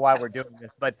don't even know why we're doing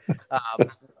this, but we're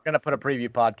going to put a preview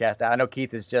podcast out. I know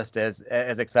Keith is just as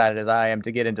excited as I am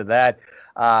to get into that.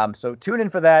 So tune in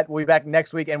for that. We'll be back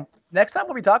next week. And next time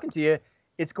we'll be talking to you,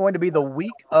 it's going to be the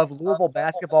week of Louisville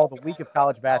basketball, the week of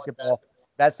college basketball.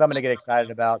 That's something to get excited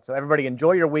about. So everybody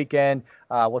enjoy your weekend.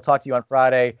 We'll talk to you on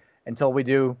Friday. Until we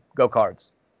do, go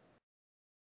Cards.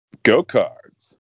 Go Cards.